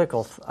a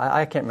political...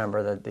 I can't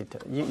remember the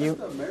detail.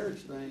 The marriage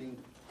thing,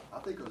 I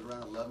think it was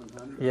around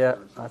 1100. Yeah,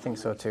 I think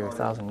so too,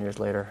 1,000 years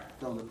later.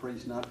 Telling the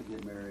priests not to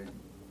get married,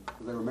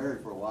 because they were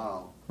married for a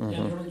while. Yeah,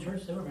 in the early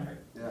church, they were married.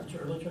 Yeah. The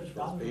early church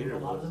fathers, a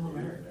lot of them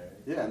were married.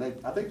 Yeah, and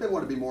I think they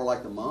wanted to be more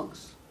like the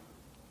monks.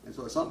 And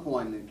so at some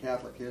point in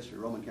Catholic history,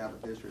 Roman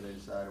Catholic history, they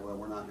decided, well,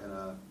 we're not going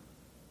to,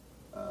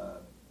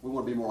 we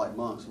want to be more like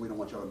monks, we don't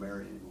want y'all to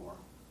marry anymore.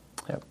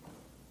 Yep.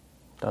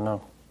 Don't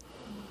know.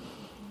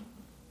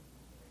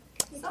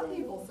 Some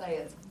people say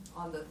it's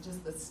on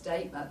just the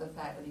statement, the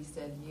fact that he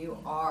said, you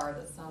are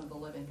the Son of the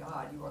living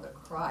God, you are the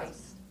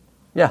Christ.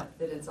 Yeah.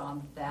 That it's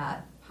on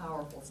that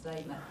powerful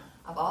statement.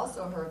 I've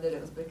also heard that it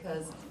was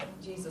because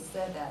Jesus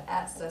said that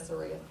at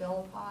Caesarea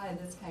Philippi, and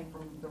this came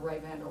from the Ray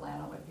Vanderland. I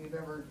don't know if you've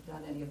ever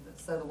done any of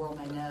this, so the world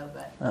may know,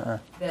 but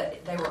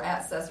that they were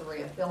at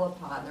Caesarea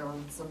Philippi, and there were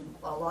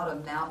a lot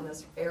of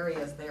mountainous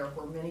areas there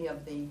where many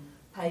of the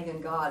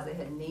pagan gods, they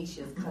had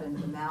niches cut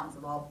into the mountains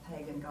of all the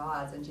pagan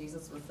gods, and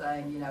Jesus was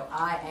saying,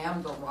 I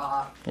am the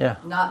rock,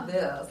 not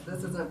this.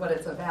 This isn't what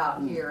it's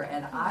about here,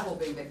 and I will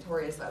be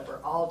victorious over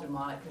all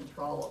demonic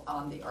control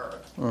on the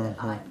earth, and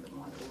I am the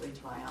one who will be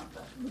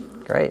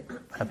triumphant. Great.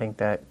 I think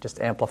that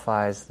just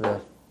amplifies the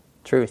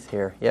truth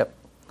here. Yep.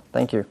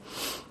 Thank you.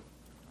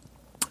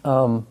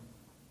 Other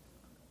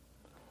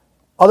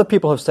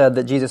people have said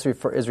that Jesus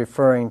is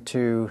referring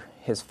to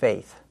his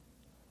faith,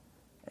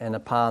 and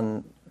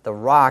upon the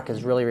rock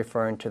is really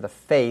referring to the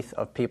faith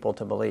of people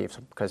to believe.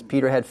 So, because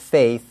Peter had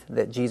faith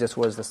that Jesus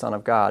was the Son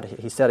of God.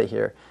 He said it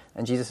here.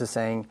 And Jesus is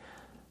saying,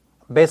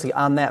 basically,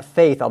 on that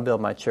faith, I'll build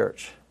my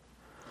church.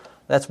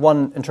 That's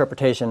one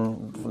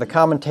interpretation. The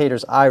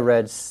commentators I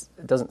read,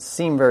 it doesn't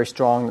seem very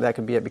strong. That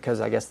could be it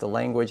because, I guess, the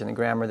language and the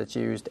grammar that's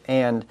used.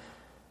 And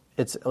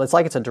it's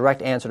like it's a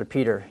direct answer to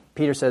Peter.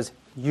 Peter says,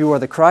 you are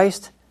the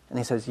Christ. And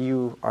he says,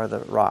 you are the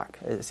rock.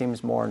 It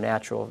seems more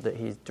natural that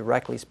he's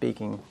directly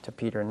speaking to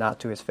Peter,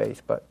 not to his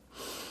faith. But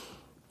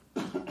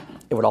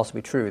it would also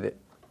be true that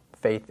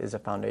faith is a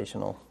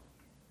foundational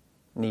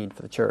need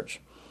for the church.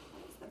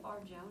 What's the Bar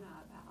Jonah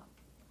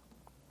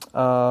about?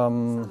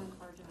 Simon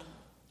Bar Jonah.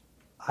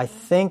 I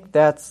think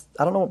that's...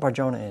 I don't know what Bar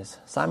Jonah is.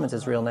 Simon's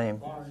his real name.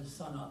 Bar is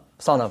son of.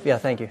 Son of, yeah,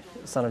 thank you.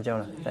 Son of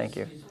Jonah, thank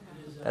you.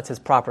 That's his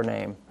proper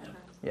name.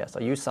 Yeah, so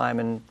you,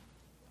 Simon,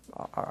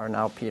 are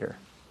now Peter.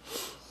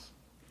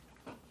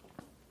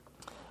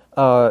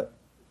 So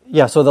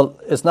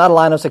it's not a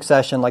line of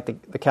succession like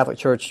the Catholic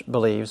Church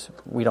believes.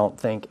 We don't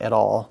think at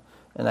all.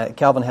 And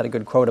Calvin had a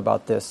good quote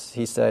about this.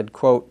 He said,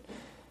 quote,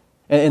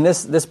 and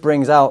this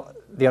brings out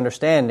the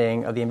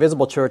understanding of the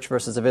invisible church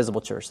versus the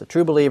visible church. The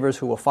true believers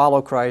who will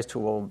follow Christ, who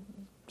will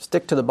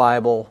stick to the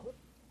Bible,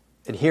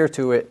 adhere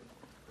to it,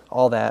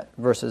 all that,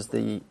 versus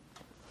the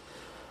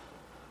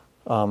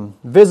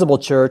visible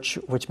church,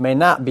 which may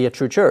not be a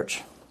true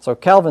church. So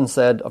Calvin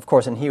said, of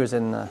course, and he was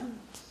in the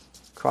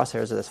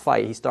crosshairs of this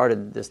fight. He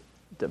started this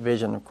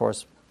division, of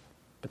course,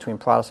 between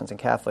Protestants and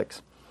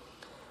Catholics.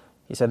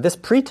 He said, this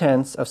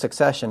pretense of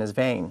succession is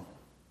vain,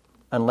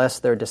 unless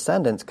their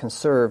descendants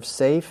conserve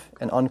safe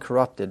and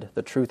uncorrupted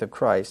the truth of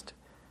Christ,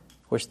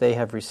 which they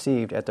have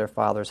received at their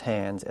father's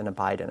hands and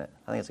abide in it.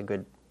 I think it's a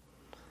good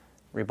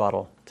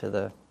rebuttal to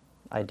the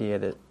idea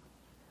that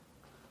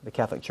the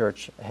Catholic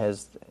Church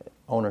has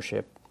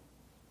ownership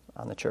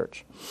on the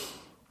church.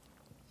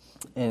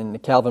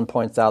 And Calvin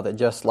points out that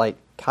just like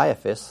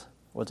Caiaphas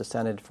was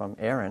descended from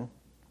Aaron,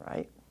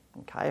 right?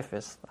 And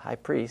Caiaphas, the high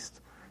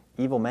priest,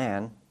 evil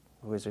man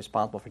who was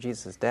responsible for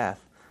Jesus' death,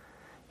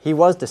 he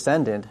was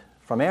descended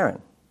from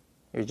Aaron.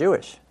 He was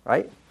Jewish,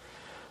 right?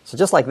 So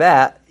just like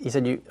that, he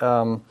said you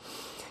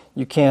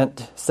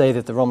can't say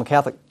that the Roman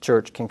Catholic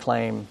Church can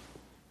claim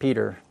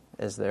Peter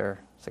as their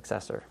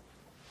successor.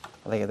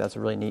 I think that's a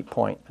really neat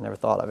point. I never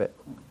thought of it.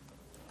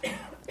 And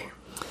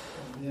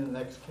then the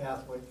next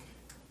Catholic,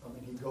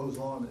 he goes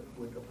on,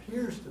 it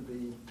appears to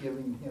be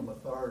giving him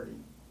authority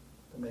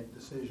to make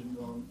decisions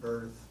on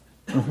earth,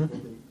 will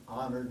be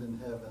honored in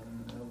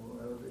heaven,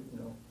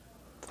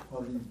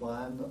 whether you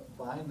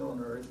bind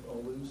on earth or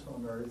loose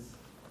on earth,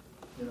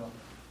 it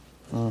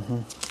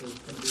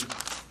can be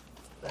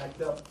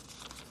backed up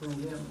through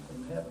him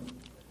in heaven.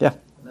 Yeah.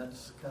 And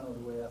that's kind of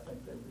the way I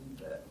think they read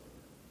that.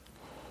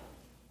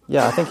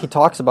 Yeah, I think he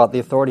talks about the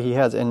authority he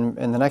has. In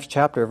the next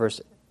chapter,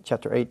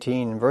 chapter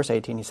 18, verse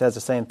 18, he says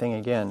the same thing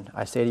again.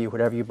 I say to you,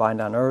 whatever you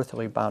bind on earth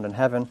will be bound in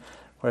heaven.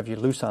 Whatever you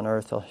loose on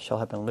earth shall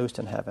have been loosed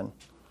in heaven.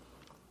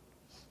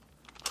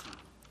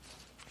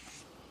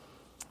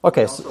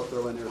 Okay. Also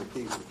throw in there the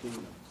keys of the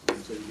kingdom.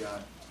 So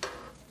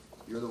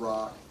you're the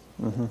rock,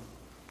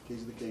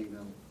 keys of the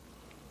kingdom,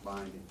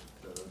 binding.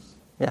 Those.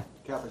 Yeah.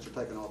 Catholics are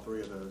taking all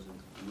three of those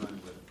and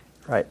running with it.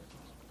 Right.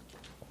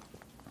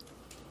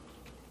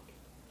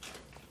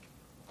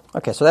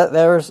 Okay, so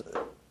there's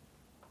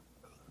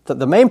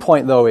The main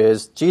point, though,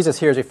 is Jesus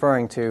here is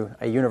referring to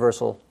a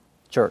universal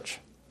church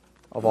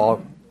of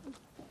all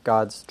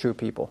God's true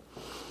people.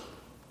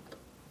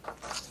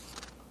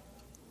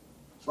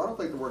 So I don't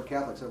think the word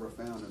Catholic's ever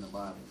found in the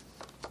Bible,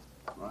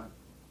 right?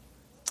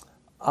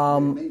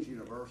 It means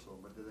universal,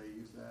 but do they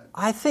use that?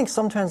 I think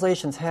some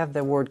translations have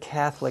the word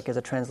Catholic as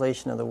a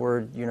translation of the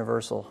word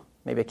universal.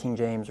 Maybe a King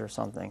James or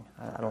something.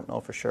 I don't know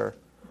for sure.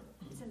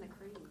 It's in the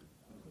creed.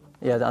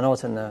 Yeah, I know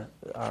it's in the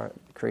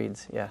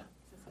creeds, yeah.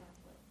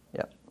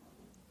 Yep.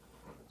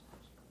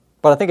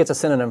 But I think it's a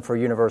synonym for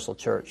universal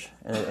church,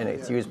 and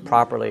it's used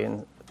properly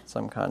in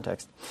some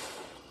context.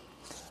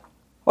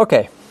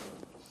 Okay.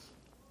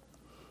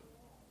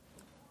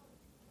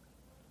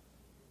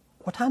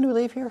 What time do we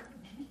leave here?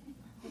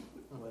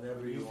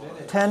 Whenever you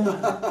want.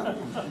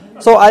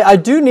 10? So I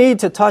do need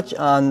to touch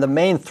on the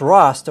main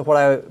thrust of what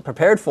I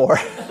prepared for.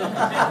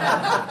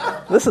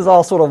 This is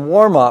all sort of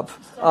warm-up. You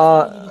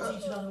can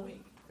teach another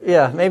week.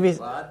 Yeah, maybe.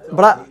 But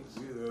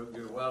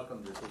you're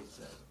welcome to teach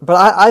that.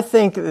 But I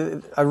think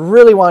I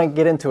really want to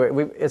get into it.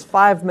 It's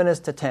 5 minutes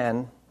to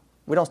 10.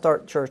 We don't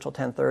start church till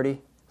 10:30.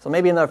 So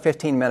maybe another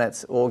 15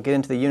 minutes we'll get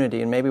into the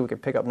unity, and maybe we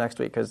could pick up next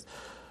week, because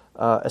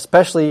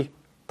especially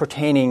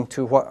pertaining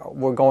to what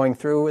we're going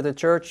through with the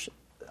church,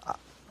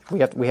 we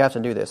have to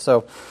do this.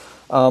 So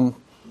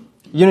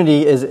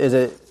unity is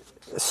a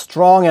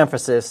strong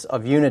emphasis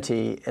of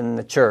unity in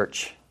the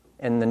church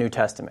in the New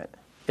Testament.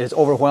 It is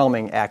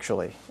overwhelming,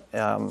 actually,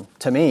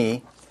 to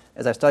me,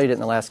 as I've studied it in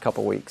the last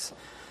couple weeks.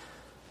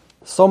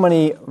 So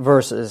many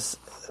verses,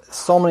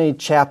 so many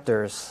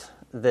chapters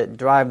that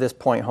drive this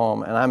point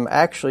home. And I'm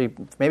actually,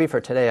 maybe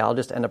for today, I'll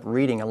just end up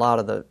reading a lot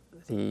of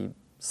the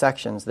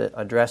sections that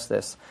address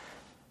this.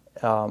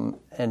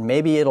 And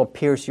maybe it'll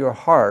pierce your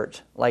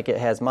heart like it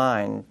has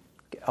mine,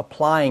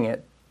 applying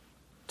it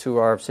to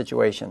our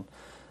situation.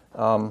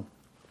 So,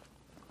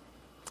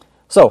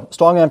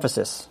 strong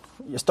emphasis.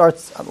 It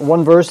starts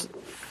one verse,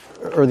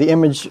 or the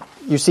image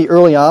you see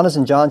early on is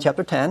in John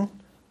chapter 10,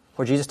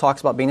 where Jesus talks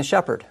about being a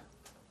shepherd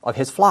of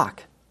his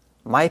flock.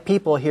 My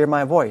people hear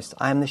my voice.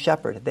 I am the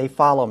shepherd. They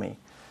follow me.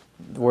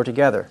 We're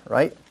together,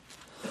 right?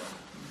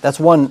 That's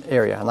one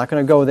area. I'm not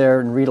going to go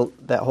there and read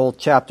that whole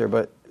chapter,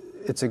 but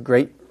it's a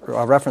great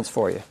reference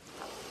for you.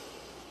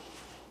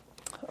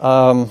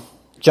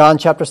 John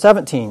chapter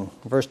 17,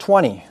 verse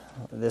 20.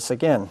 This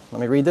again.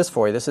 Let me read this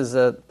for you. This is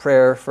a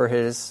prayer for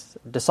his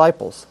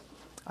disciples.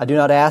 I do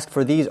not ask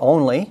for these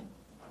only,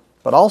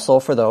 but also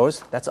for those,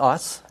 that's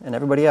us and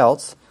everybody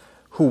else,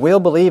 who will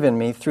believe in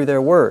me through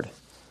their word,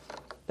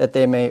 that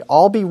they may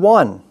all be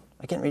one.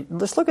 Again,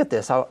 let's look at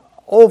this, how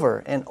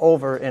over and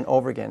over and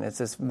over again, it's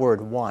this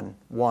word one,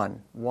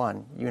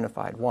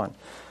 unified, one.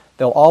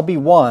 They'll all be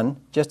one,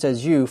 just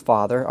as you,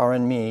 Father, are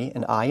in me,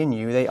 and I in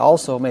you. They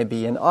also may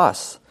be in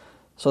us,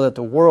 so that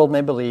the world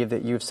may believe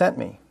that you've sent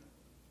me.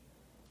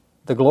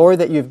 The glory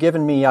that you've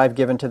given me, I've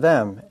given to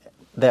them,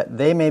 that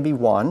they may be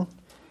one,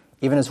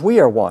 even as we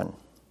are one.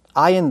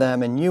 I in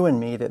them, and you in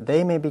me, that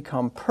they may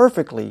become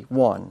perfectly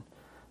one,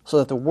 so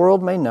that the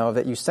world may know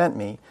that you sent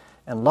me,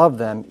 and love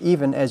them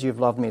even as you've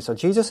loved me. So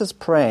Jesus is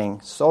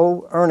praying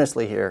so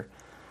earnestly here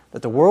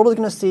that the world is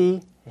going to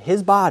see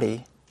his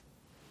body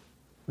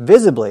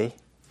visibly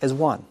as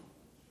one,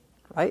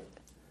 right?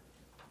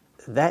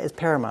 That is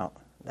paramount.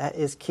 That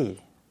is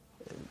key,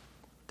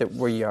 that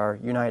we are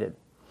united.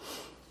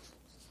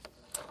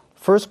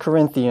 1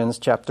 Corinthians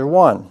chapter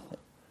 1.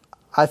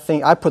 I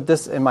think I put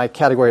this in my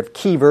category of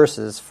key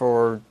verses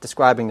for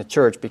describing the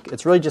church.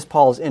 It's really just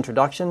Paul's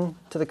introduction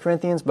to the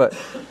Corinthians, but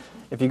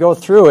if you go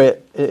through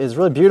it, it is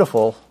really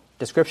beautiful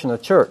description of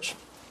the church.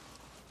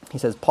 He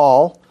says,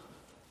 Paul,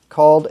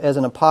 called as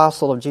an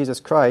apostle of Jesus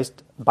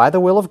Christ by the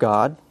will of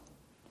God,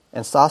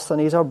 and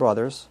Sosthenes our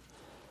brothers,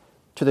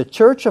 to the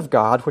church of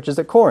God, which is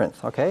at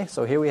Corinth. Okay,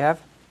 so here we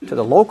have to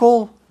the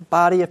local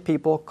body of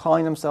people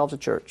calling themselves a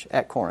church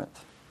at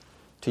Corinth.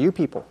 To you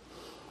people.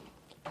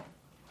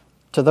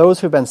 To those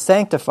who've been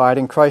sanctified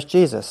in Christ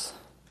Jesus.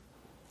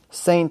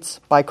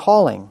 Saints by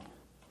calling.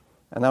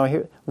 And now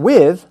here,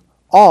 with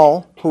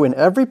all who in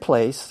every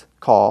place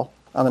call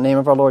on the name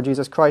of our Lord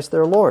Jesus Christ,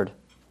 their Lord,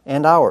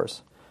 and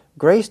ours.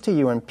 Grace to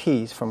you and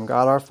peace from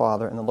God our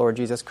Father and the Lord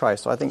Jesus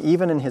Christ. So I think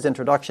even in his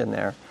introduction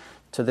there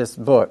to this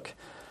book,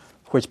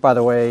 which, by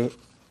the way,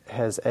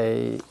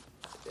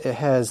 it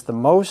has the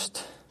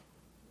most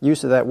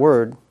use of that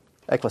word,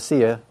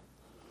 ecclesia.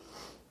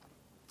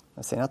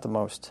 Let's say not the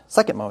most,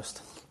 second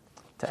most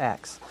to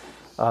Acts.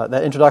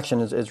 That introduction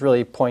is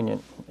really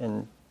poignant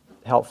and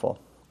helpful.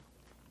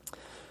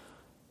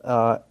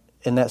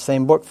 In that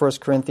same book, 1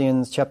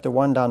 Corinthians chapter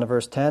 1 down to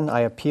verse 10,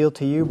 I appeal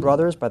to you,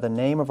 brothers, by the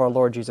name of our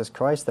Lord Jesus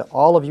Christ, that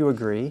all of you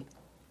agree,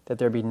 that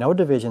there be no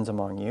divisions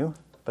among you,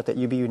 but that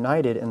you be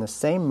united in the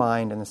same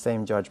mind and the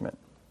same judgment.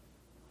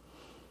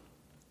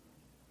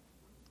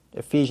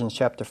 Ephesians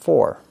chapter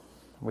 4.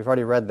 We've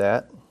already read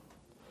that.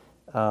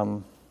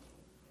 I'd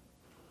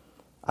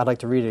like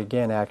to read it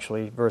again,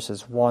 actually,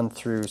 verses 1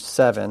 through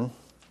 7,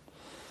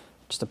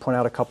 just to point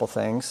out a couple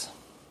things.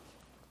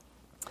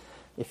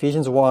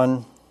 Ephesians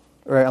 4,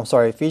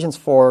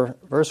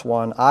 verse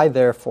 1, I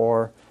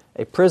therefore,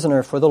 a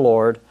prisoner for the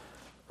Lord,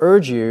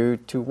 urge you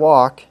to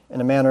walk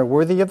in a manner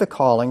worthy of the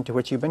calling to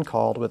which you've been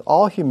called, with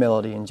all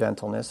humility and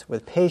gentleness,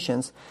 with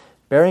patience,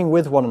 bearing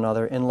with one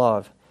another in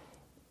love,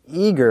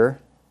 eager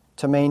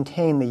to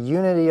maintain the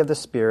unity of the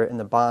Spirit in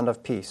the bond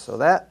of peace. So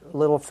that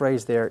little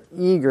phrase there,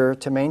 eager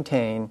to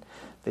maintain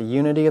the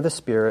unity of the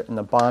Spirit in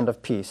the bond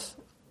of peace,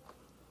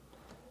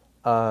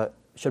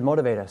 should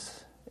motivate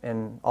us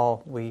in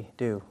all we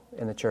do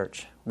in the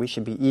church. We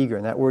should be eager,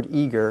 and that word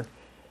eager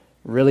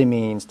really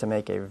means to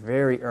make a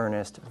very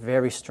earnest,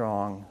 very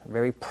strong,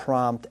 very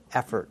prompt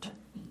effort.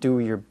 Do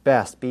your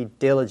best. Be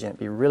diligent.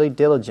 Be really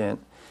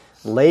diligent.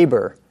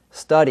 Labor.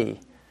 Study.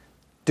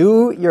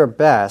 Do your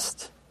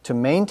best to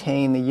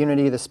maintain the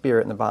unity of the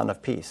Spirit in the bond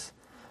of peace.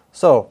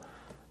 So,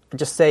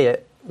 just say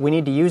it. We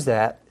need to use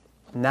that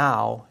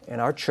now in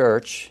our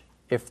church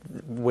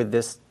with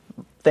this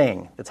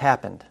thing that's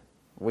happened.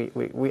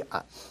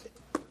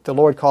 The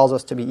Lord calls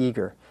us to be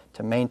eager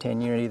to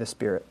maintain unity of the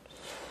Spirit.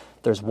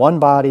 There's one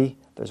body,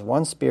 there's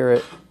one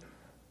Spirit,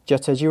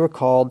 just as you were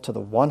called to the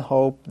one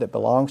hope that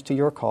belongs to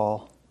your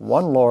call,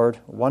 one Lord,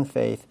 one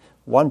faith,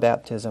 one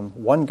baptism,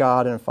 one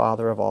God and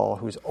Father of all,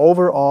 who's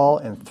over all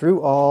and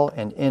through all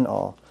and in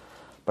all.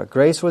 But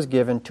grace was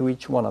given to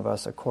each one of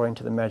us according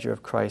to the measure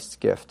of Christ's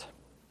gift.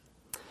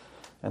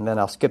 And then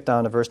I'll skip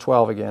down to verse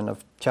 12 again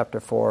of chapter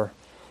 4.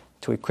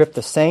 To equip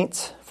the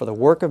saints for the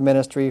work of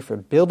ministry, for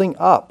building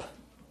up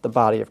the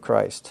body of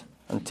Christ,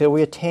 until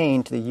we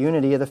attain to the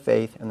unity of the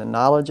faith and the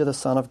knowledge of the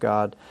Son of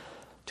God,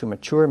 to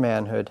mature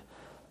manhood,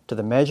 to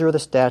the measure of the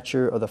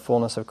stature of the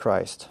fullness of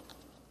Christ.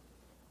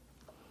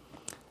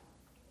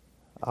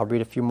 I'll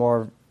read a few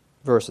more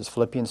verses.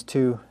 Philippians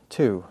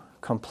 2:2.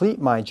 Complete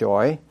my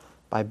joy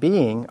by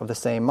being of the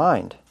same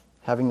mind,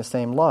 having the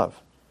same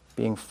love,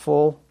 being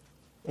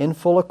in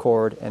full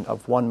accord and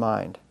of one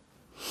mind.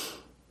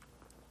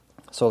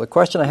 So the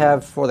question I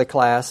have for the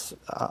class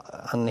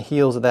on the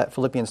heels of that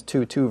Philippians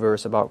 2:2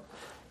 verse about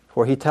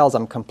where he tells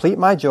them, complete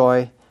my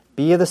joy,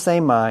 be of the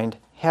same mind,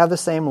 have the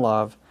same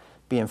love,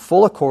 be in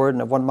full accord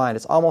and of one mind.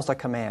 It's almost a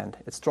command.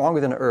 It's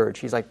stronger than an urge.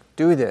 He's like,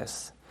 do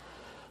this.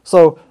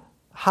 So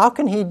how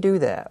can he do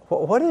that?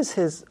 What is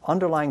his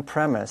underlying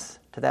premise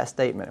to that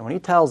statement? And when he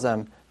tells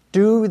them,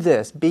 do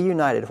this, be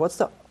united, what's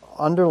the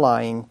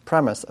underlying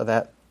premise of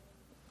that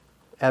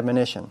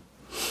admonition?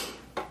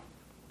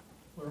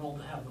 We're all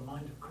to have the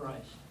mind of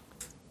Christ.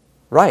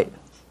 Right.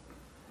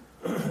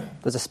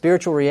 There's a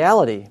spiritual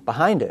reality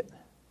behind it.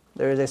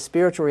 There is a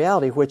spiritual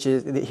reality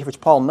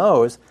which Paul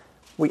knows.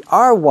 We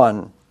are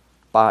one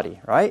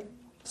body, right?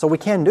 So we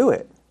can do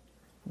it.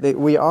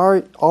 We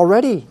are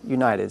already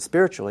united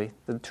spiritually.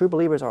 The true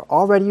believers are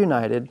already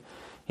united.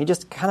 He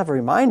just kind of a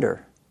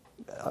reminder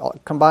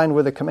combined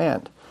with a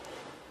command.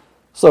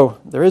 So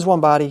there is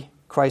one body.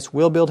 Christ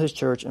will build his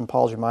church, and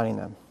Paul's reminding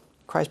them.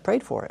 Christ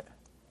prayed for it.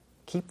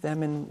 Keep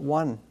them in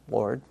one,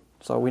 Lord.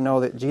 So we know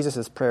that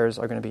Jesus' prayers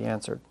are going to be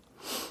answered.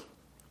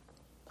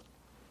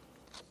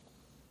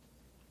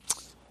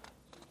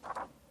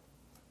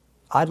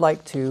 I'd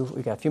like to,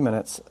 we got a few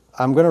minutes,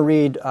 I'm going to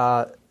read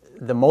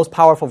the most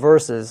powerful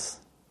verses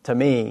to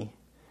me.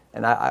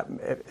 And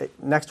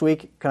next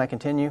week, can I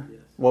continue? Yes.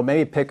 Well,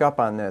 maybe pick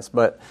up on this,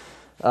 but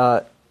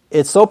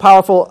it's so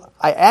powerful.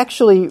 I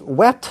actually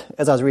wept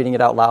as I was reading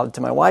it out loud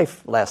to my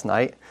wife last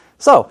night.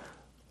 So,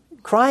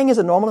 crying is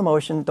a normal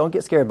emotion. Don't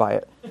get scared by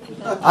it.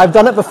 I've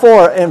done it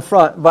before in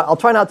front, but I'll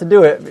try not to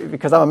do it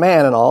because I'm a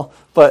man and all.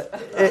 But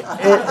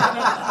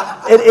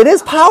it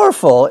is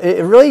powerful.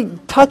 It really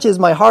touches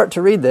my heart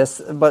to read this.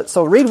 But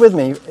so read with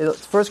me.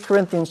 It's 1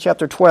 Corinthians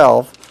chapter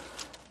 12.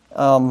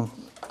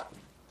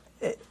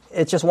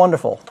 It's just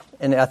wonderful,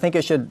 and I think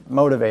it should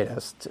motivate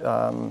us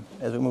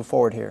as we move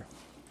forward here.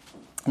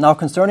 Now,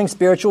 concerning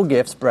spiritual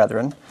gifts,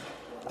 brethren,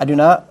 I do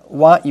not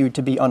want you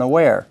to be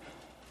unaware.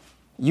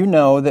 You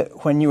know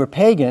that when you were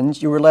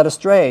pagans, you were led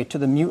astray to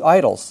the mute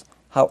idols,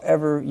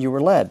 however you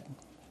were led.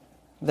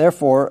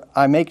 Therefore,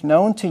 I make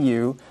known to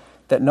you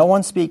that no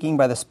one speaking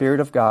by the Spirit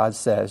of God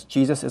says,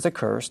 Jesus is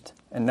accursed,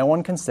 and no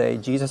one can say,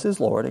 Jesus is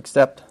Lord,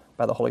 except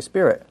by the Holy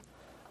Spirit.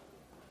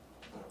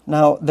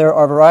 Now, there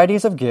are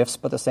varieties of gifts,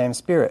 but the same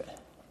Spirit.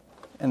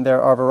 And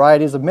there are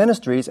varieties of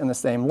ministries, and the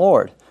same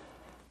Lord.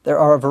 There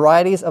are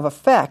varieties of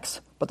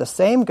effects, but the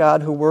same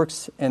God who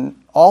works in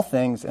all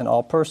things in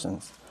all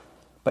persons.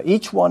 But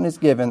each one is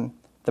given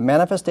the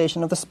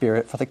manifestation of the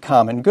Spirit for the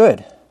common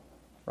good.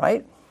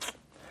 Right?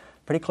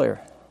 Pretty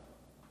clear.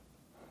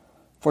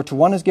 For to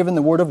one is given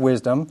the word of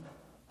wisdom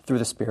through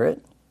the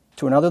Spirit,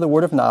 to another the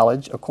word of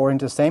knowledge according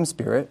to the same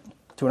Spirit,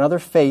 to another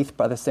faith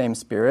by the same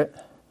Spirit,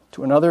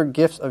 to another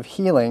gifts of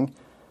healing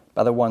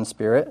by the one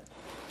Spirit,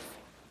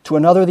 to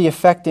another the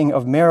effecting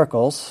of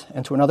miracles,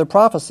 and to another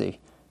prophecy,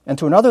 and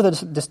to another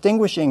the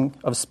distinguishing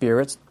of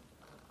spirits,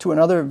 to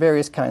another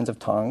various kinds of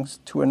tongues,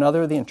 to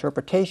another the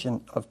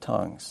interpretation of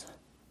tongues.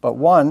 But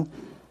one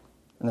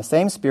and the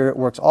same Spirit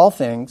works all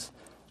things,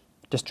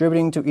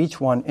 distributing to each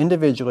one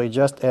individually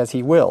just as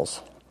he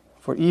wills.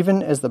 For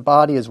even as the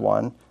body is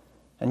one,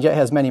 and yet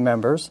has many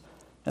members,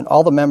 and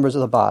all the members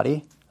of the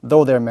body,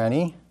 though they're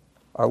many,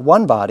 are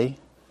one body,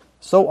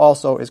 so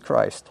also is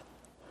Christ.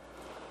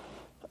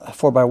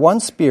 For by one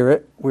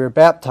Spirit we are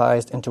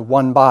baptized into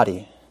one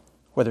body,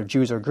 whether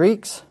Jews or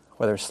Greeks,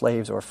 whether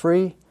slaves or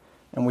free,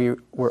 and we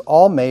were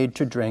all made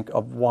to drink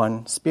of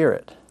one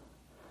Spirit.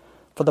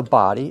 For the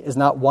body is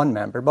not one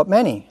member, but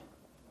many.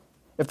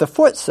 If the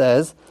foot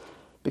says,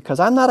 because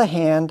I'm not a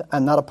hand,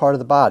 I'm not a part of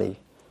the body,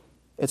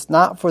 it's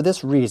not for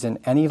this reason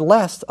any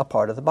less a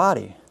part of the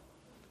body.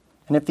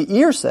 And if the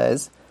ear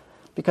says,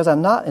 because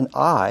I'm not an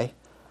eye,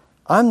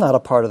 I'm not a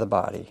part of the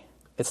body,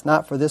 it's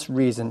not for this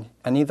reason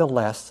any the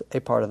less a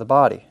part of the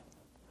body.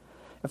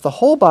 If the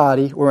whole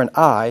body were an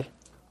eye,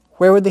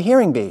 where would the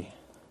hearing be?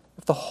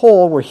 If the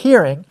whole were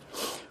hearing,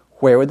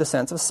 where would the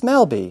sense of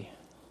smell be?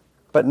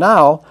 But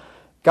now,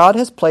 God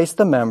has placed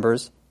the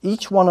members,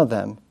 each one of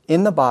them,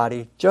 in the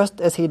body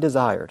just as He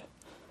desired.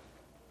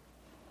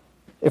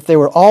 If they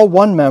were all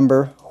one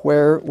member,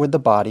 where would the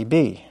body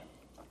be?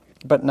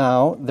 But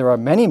now there are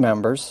many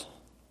members,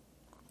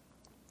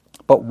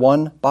 but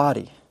one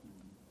body.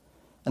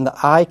 And the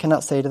eye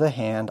cannot say to the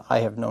hand, I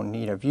have no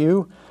need of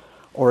you,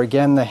 or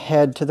again the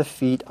head to the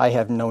feet, I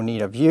have no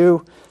need of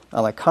you.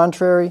 On the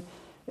contrary,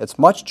 it's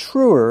much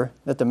truer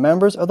that the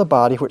members of the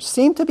body which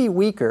seem to be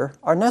weaker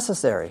are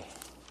necessary.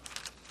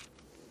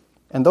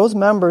 And those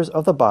members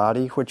of the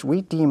body which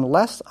we deem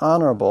less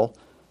honorable,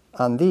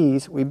 on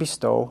these we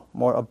bestow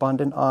more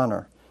abundant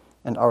honor,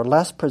 and our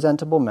less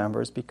presentable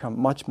members become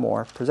much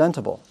more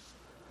presentable.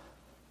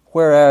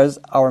 Whereas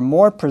our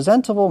more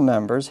presentable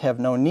members have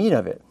no need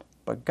of it,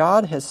 but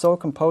God has so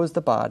composed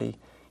the body,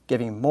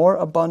 giving more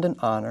abundant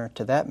honor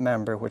to that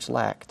member which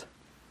lacked,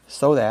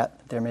 so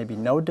that there may be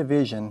no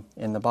division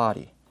in the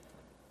body,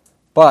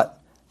 but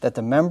that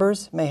the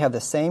members may have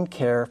the same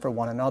care for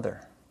one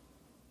another.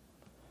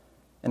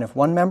 And if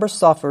one member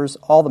suffers,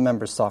 all the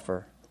members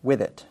suffer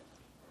with it.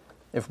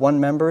 If one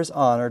member is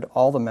honored,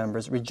 all the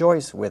members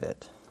rejoice with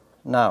it.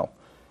 Now,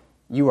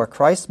 you are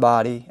Christ's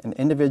body and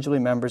individually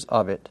members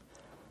of it.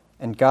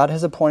 And God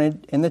has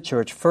appointed in the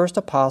church first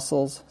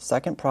apostles,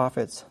 second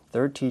prophets,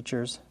 third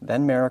teachers,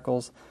 then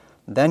miracles,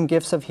 then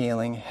gifts of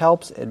healing,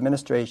 helps,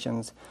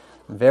 administrations,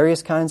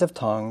 various kinds of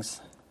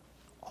tongues.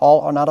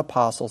 All are not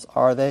apostles,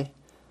 are they?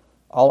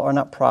 All are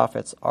not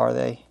prophets, are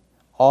they?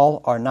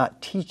 All are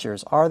not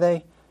teachers, are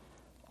they?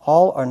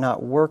 All are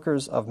not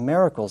workers of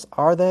miracles,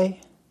 are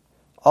they?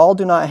 All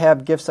do not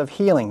have gifts of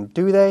healing,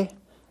 do they?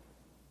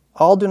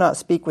 All do not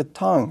speak with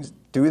tongues,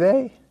 do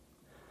they?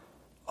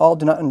 All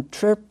do not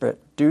interpret,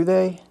 do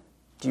they?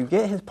 Do you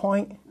get his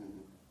point?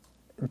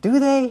 Do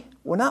they?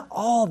 We're not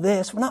all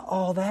this, we're not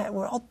all that,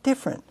 we're all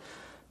different.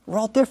 We're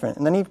all different.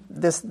 And then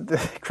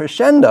the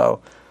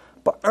crescendo,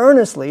 but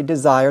earnestly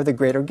desire the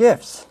greater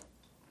gifts.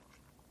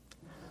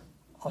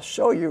 I'll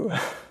show you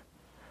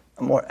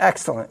a more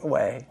excellent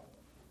way,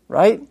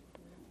 right?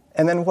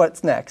 And then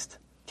what's next?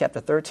 Chapter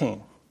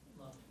 13.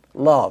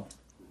 Love.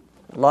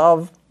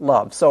 Love,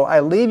 love. So I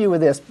leave you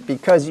with this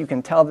because you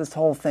can tell this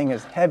whole thing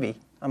is heavy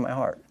on my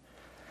heart.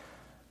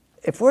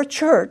 If we're a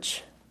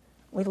church,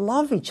 we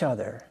love each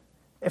other.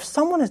 If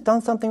someone has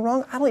done something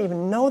wrong, I don't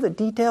even know the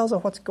details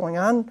of what's going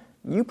on.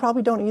 You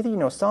probably don't either. You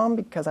know some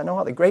because I know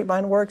how the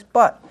grapevine works.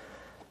 But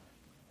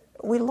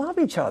we love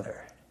each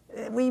other.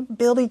 We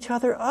build each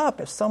other up.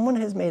 If someone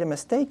has made a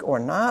mistake or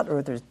not,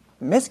 or there's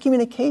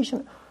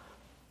miscommunication,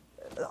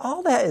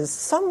 all that is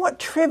somewhat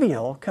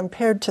trivial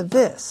compared to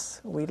this.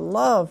 We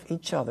love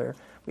each other.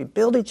 We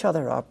build each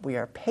other up. We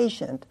are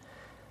patient.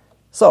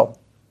 So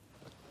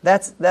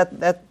that's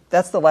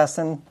the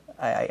lesson.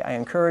 I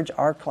encourage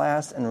our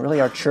class and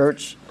really our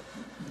church.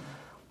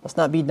 Let's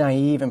not be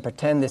naive and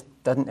pretend this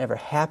doesn't ever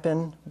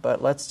happen,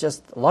 but let's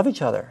just love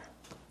each other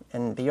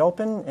and be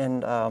open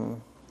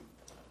and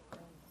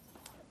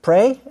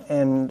pray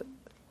and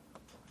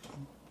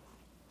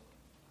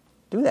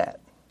do that.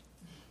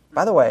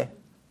 By the way,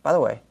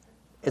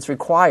 it's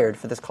required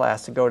for this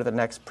class to go to the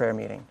next prayer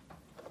meeting.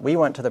 We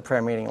went to the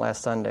prayer meeting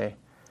last Sunday.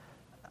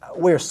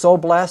 We're so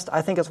blessed.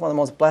 I think it's one of the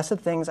most blessed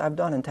things I've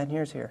done in 10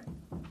 years here.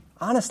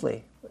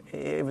 Honestly,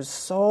 it was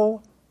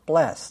so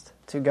blessed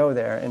to go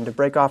there and to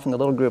break off into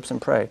little groups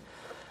and pray.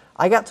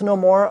 I got to know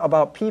more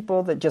about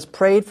people that just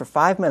prayed for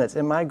 5 minutes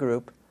in my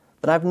group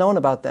than I've known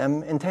about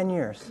them in 10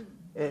 years.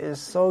 It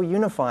is so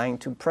unifying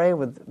to pray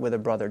with a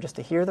brother, just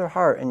to hear their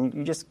heart, and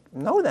you just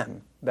know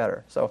them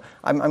better. So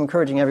I'm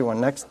encouraging everyone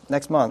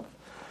next month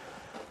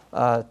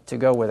to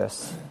go with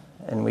us,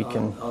 and we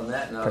can on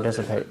that note,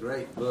 participate. There's a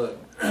great book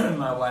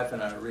my wife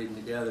and I are reading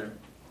together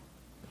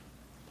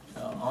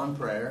on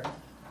prayer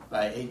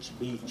by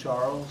H.B.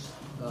 Charles.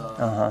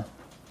 I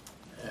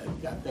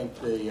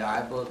think the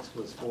iBooks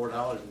was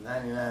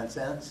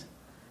 $4.99.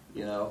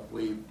 You know,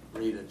 we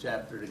read a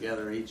chapter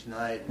together each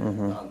night.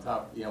 And on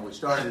top, we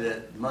started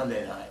it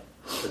Monday night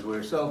because we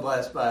were so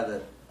blessed by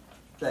the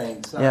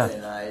thing Sunday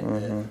night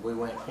that we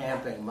went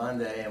camping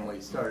Monday and we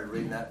started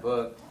reading that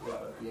book,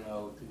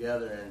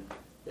 together, and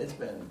it's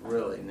been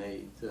really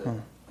neat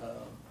to,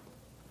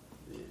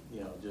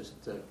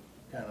 just to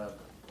kind of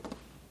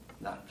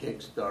not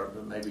kickstart,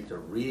 but maybe to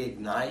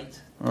reignite,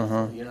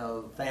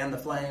 fan the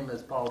flame,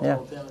 as Paul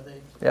told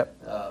Timothy,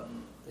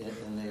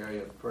 in the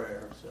area of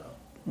prayer. So.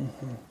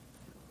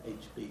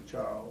 H.B.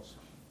 Charles.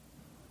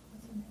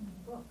 What's the name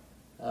of the book?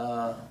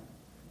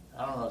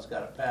 I don't know. It's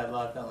got a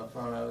padlock on the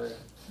front of it.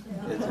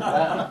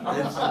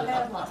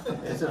 Padlock.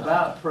 It's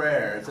about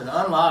prayer. It's an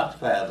unlocked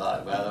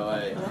padlock, by the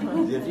way.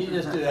 If you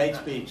just do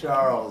H.B.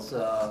 Charles, he's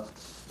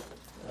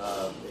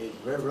a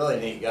really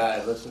neat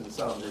guy. Listen to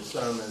some of his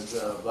sermons.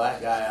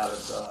 Black guy out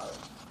of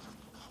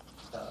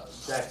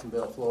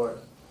Jacksonville, Florida.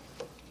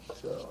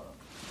 So,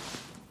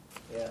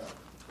 yeah.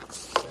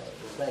 Well,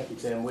 thank you,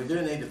 Tim. We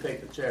do need to pick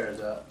the chairs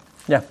up.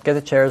 Yeah, get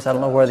the chairs. I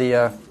don't know where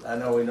the... I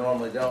know we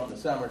normally don't in the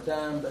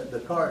summertime, but the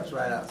cart's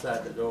right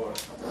outside the door.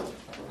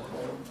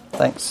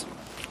 Thanks.